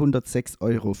 406,50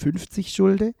 Euro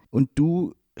schulde und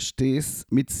du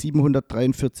stehst mit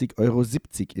 743,70 Euro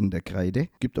in der Kreide.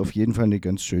 Gibt auf jeden Fall eine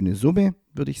ganz schöne Summe,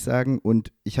 würde ich sagen.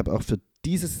 Und ich habe auch für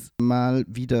dieses Mal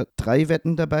wieder 3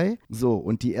 Wetten dabei. So,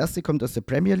 und die erste kommt aus der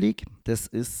Premier League. Das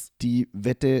ist die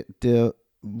Wette der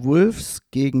Wolves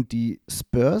gegen die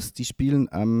Spurs. Die spielen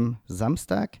am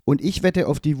Samstag. Und ich wette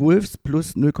auf die Wolves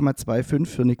plus 0,25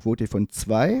 für eine Quote von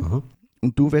 2. Aha.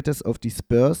 Und du wettest auf die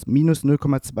Spurs minus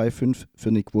 0,25 für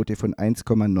eine Quote von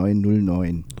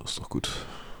 1,909. Das ist doch gut.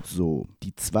 So,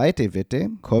 die zweite Wette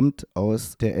kommt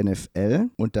aus der NFL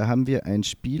und da haben wir ein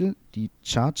Spiel, die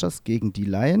Chargers gegen die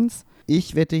Lions.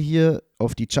 Ich wette hier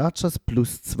auf die Chargers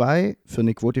plus 2 für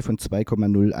eine Quote von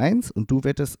 2,01 und du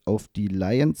wettest auf die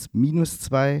Lions minus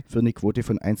 2 für eine Quote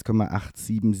von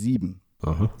 1,877.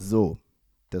 Aha. So.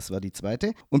 Das war die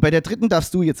zweite. Und bei der dritten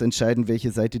darfst du jetzt entscheiden,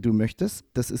 welche Seite du möchtest.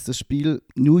 Das ist das Spiel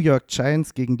New York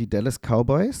Giants gegen die Dallas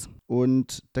Cowboys.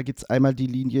 Und da gibt es einmal die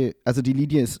Linie, also die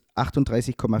Linie ist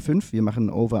 38,5. Wir machen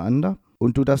Over-Under.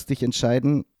 Und du darfst dich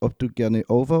entscheiden, ob du gerne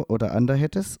Over oder Under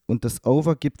hättest. Und das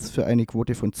Over gibt es für eine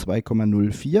Quote von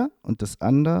 2,04 und das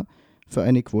Under für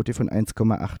eine Quote von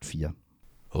 1,84.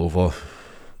 Over.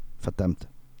 Verdammt.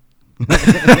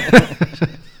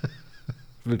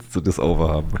 Willst du das Over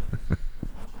haben?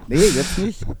 Nee, jetzt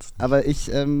nicht. Aber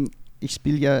ich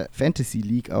spiele ja Fantasy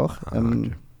League auch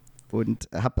Okay. und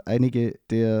habe einige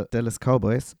der Dallas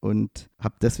Cowboys und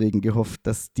habe deswegen gehofft,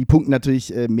 dass die Punkte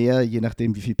natürlich mehr, je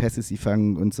nachdem wie viel Pässe sie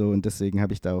fangen und so. Und deswegen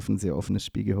habe ich da auf ein sehr offenes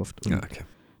Spiel gehofft und Okay.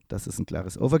 dass es ein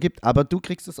klares Over gibt. Aber du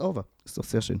kriegst das Over. Ist doch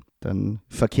sehr schön. Dann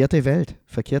verkehrte Welt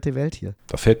hier.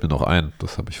 Da fällt mir noch ein,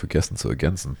 das habe ich vergessen zu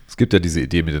ergänzen. Es gibt ja diese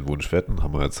Idee mit den Wunschwetten,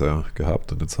 haben wir jetzt ja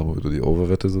gehabt und jetzt haben wir wieder die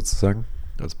Overwette sozusagen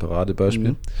als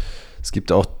Paradebeispiel. Es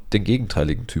gibt auch den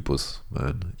gegenteiligen Typus.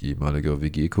 Mein ehemaliger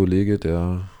WG-Kollege,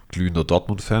 der glühender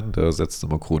Dortmund-Fan, der setzt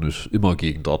immer chronisch immer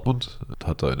gegen Dortmund,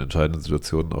 hat da in entscheidenden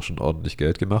Situationen auch schon ordentlich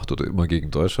Geld gemacht oder immer gegen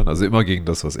Deutschland, also immer gegen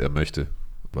das, was er möchte,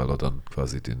 weil er dann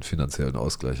quasi den finanziellen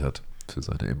Ausgleich hat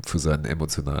für seinen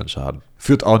emotionalen Schaden.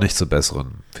 Führt auch nicht zu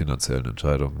besseren finanziellen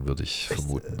Entscheidungen, würde ich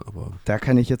vermuten. Aber Da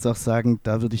kann ich jetzt auch sagen,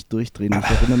 da würde ich durchdrehen. Ich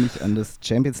erinnere mich an das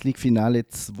Champions League Finale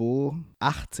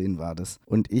 2018 war das.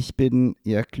 Und ich bin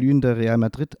ja glühender Real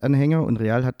Madrid-Anhänger und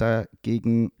Real hat da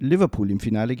gegen Liverpool im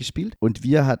Finale gespielt. Und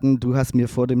du hast mir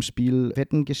vor dem Spiel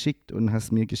Wetten geschickt und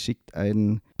hast mir geschickt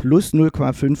ein plus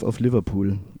 0,5 auf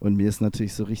Liverpool. Und mir ist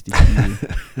natürlich so richtig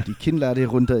die Kinnlade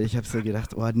runter. Ich habe so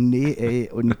gedacht, oh nee, ey.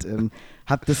 Und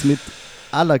habe das mit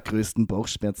allergrößten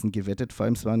Bauchschmerzen gewettet. Vor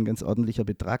allem, es war ein ganz ordentlicher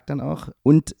Betrag dann auch.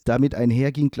 Und damit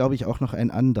einherging, glaube ich, auch noch ein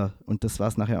Under. Und das war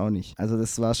es nachher auch nicht. Also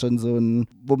das war schon so ein,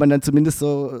 wo man dann zumindest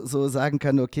so sagen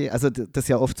kann, okay, also das ist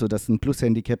ja oft so, dass ein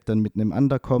Plus-Handicap dann mit einem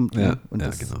Under kommt. ja, Und ja,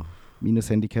 das genau.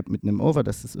 Minus-Handicap mit einem Over,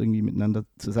 dass das irgendwie miteinander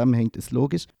zusammenhängt, ist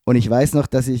logisch. Und ich weiß noch,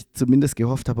 dass ich zumindest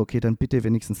gehofft habe, okay, dann bitte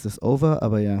wenigstens das Over.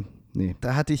 Aber ja, nee.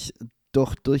 Da hatte ich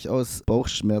doch durchaus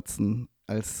Bauchschmerzen,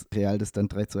 als Real das dann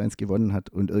 3:1 gewonnen hat.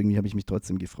 Und irgendwie habe ich mich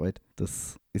trotzdem gefreut.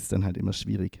 Das ist dann halt immer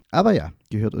schwierig. Aber ja,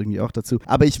 gehört irgendwie auch dazu.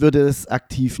 Aber ich würde es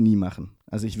aktiv nie machen.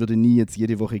 Also ich würde nie jetzt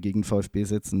jede Woche gegen VfB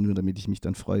setzen, nur damit ich mich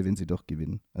dann freue, wenn sie doch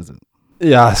gewinnen. Also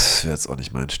Ja, das wäre jetzt auch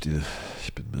nicht mein Stil.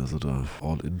 Ich bin mehr so der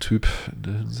All-In-Typ in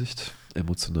der Hinsicht,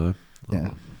 emotional.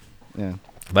 ja, ja.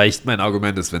 Weil mein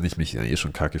Argument ist, wenn ich mich ja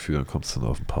schon kacke fühle, dann kommt es dann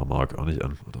auf ein paar Mark auch nicht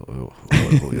an. Oder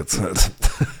Euro jetzt halt.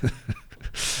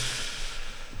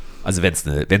 Also wenn es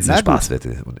eine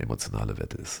Spaßwette und emotionale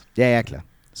Wette ist. Ja, klar.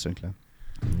 Ist schon klar.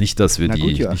 Nicht, dass wir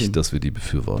Joachim. die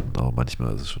befürworten, aber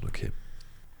manchmal ist es schon okay.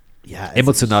 Ja, also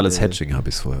Emotionales Hedging habe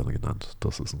ich es vorher genannt.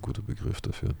 Das ist ein guter Begriff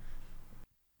dafür.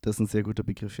 Das ist ein sehr guter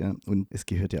Begriff, ja. Und es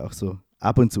gehört ja auch so,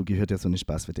 ab und zu gehört ja so eine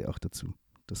Spaßwette auch dazu.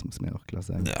 Das muss man ja auch klar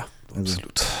sagen. Ja, Also,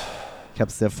 absolut. ich habe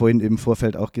es ja vorhin im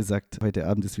Vorfeld auch gesagt, heute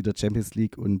Abend ist wieder Champions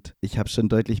League und ich habe schon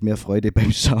deutlich mehr Freude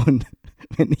beim Schauen,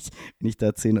 wenn ich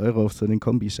da 10 Euro auf so einen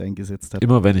Kombischein gesetzt habe.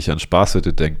 Immer wenn ich an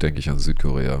Spaßwette denke ich an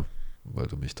Südkorea, weil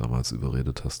du mich damals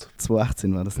überredet hast.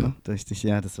 2018 war das, Ja. ne? Da dachte ich,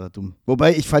 ja, das war dumm.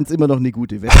 Wobei, ich fand es immer noch eine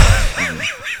gute Wette.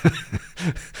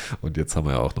 Und jetzt haben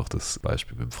wir ja auch noch das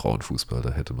Beispiel mit dem Frauenfußball,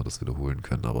 da hätte man das wiederholen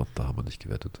können, aber da haben wir nicht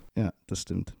gewettet. Ja, das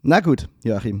stimmt. Na gut,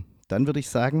 Joachim, dann würde ich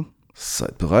sagen,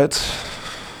 Seid bereit.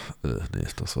 Nee,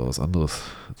 das war was anderes.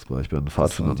 Jetzt war ich bei den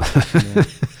Pfadfindern. ja,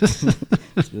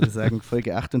 ich würde sagen,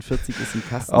 Folge 48 ist im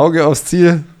Kasten. Auge aufs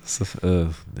Ziel.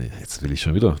 Nee, jetzt will ich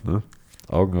schon wieder. Ne?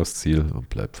 Augen aufs Ziel und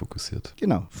bleib fokussiert.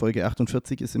 Genau, Folge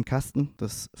 48 ist im Kasten.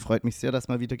 Das freut mich sehr, dass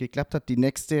mal wieder geklappt hat. Die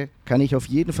nächste, kann ich auf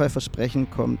jeden Fall versprechen,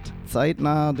 kommt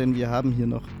zeitnah, denn wir haben hier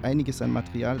noch einiges an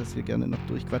Material, das wir gerne noch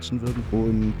durchquatschen würden.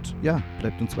 Und ja,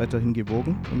 bleibt uns weiterhin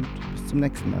gewogen und bis zum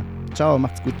nächsten Mal. Ciao,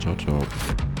 macht's gut. Ciao, ciao.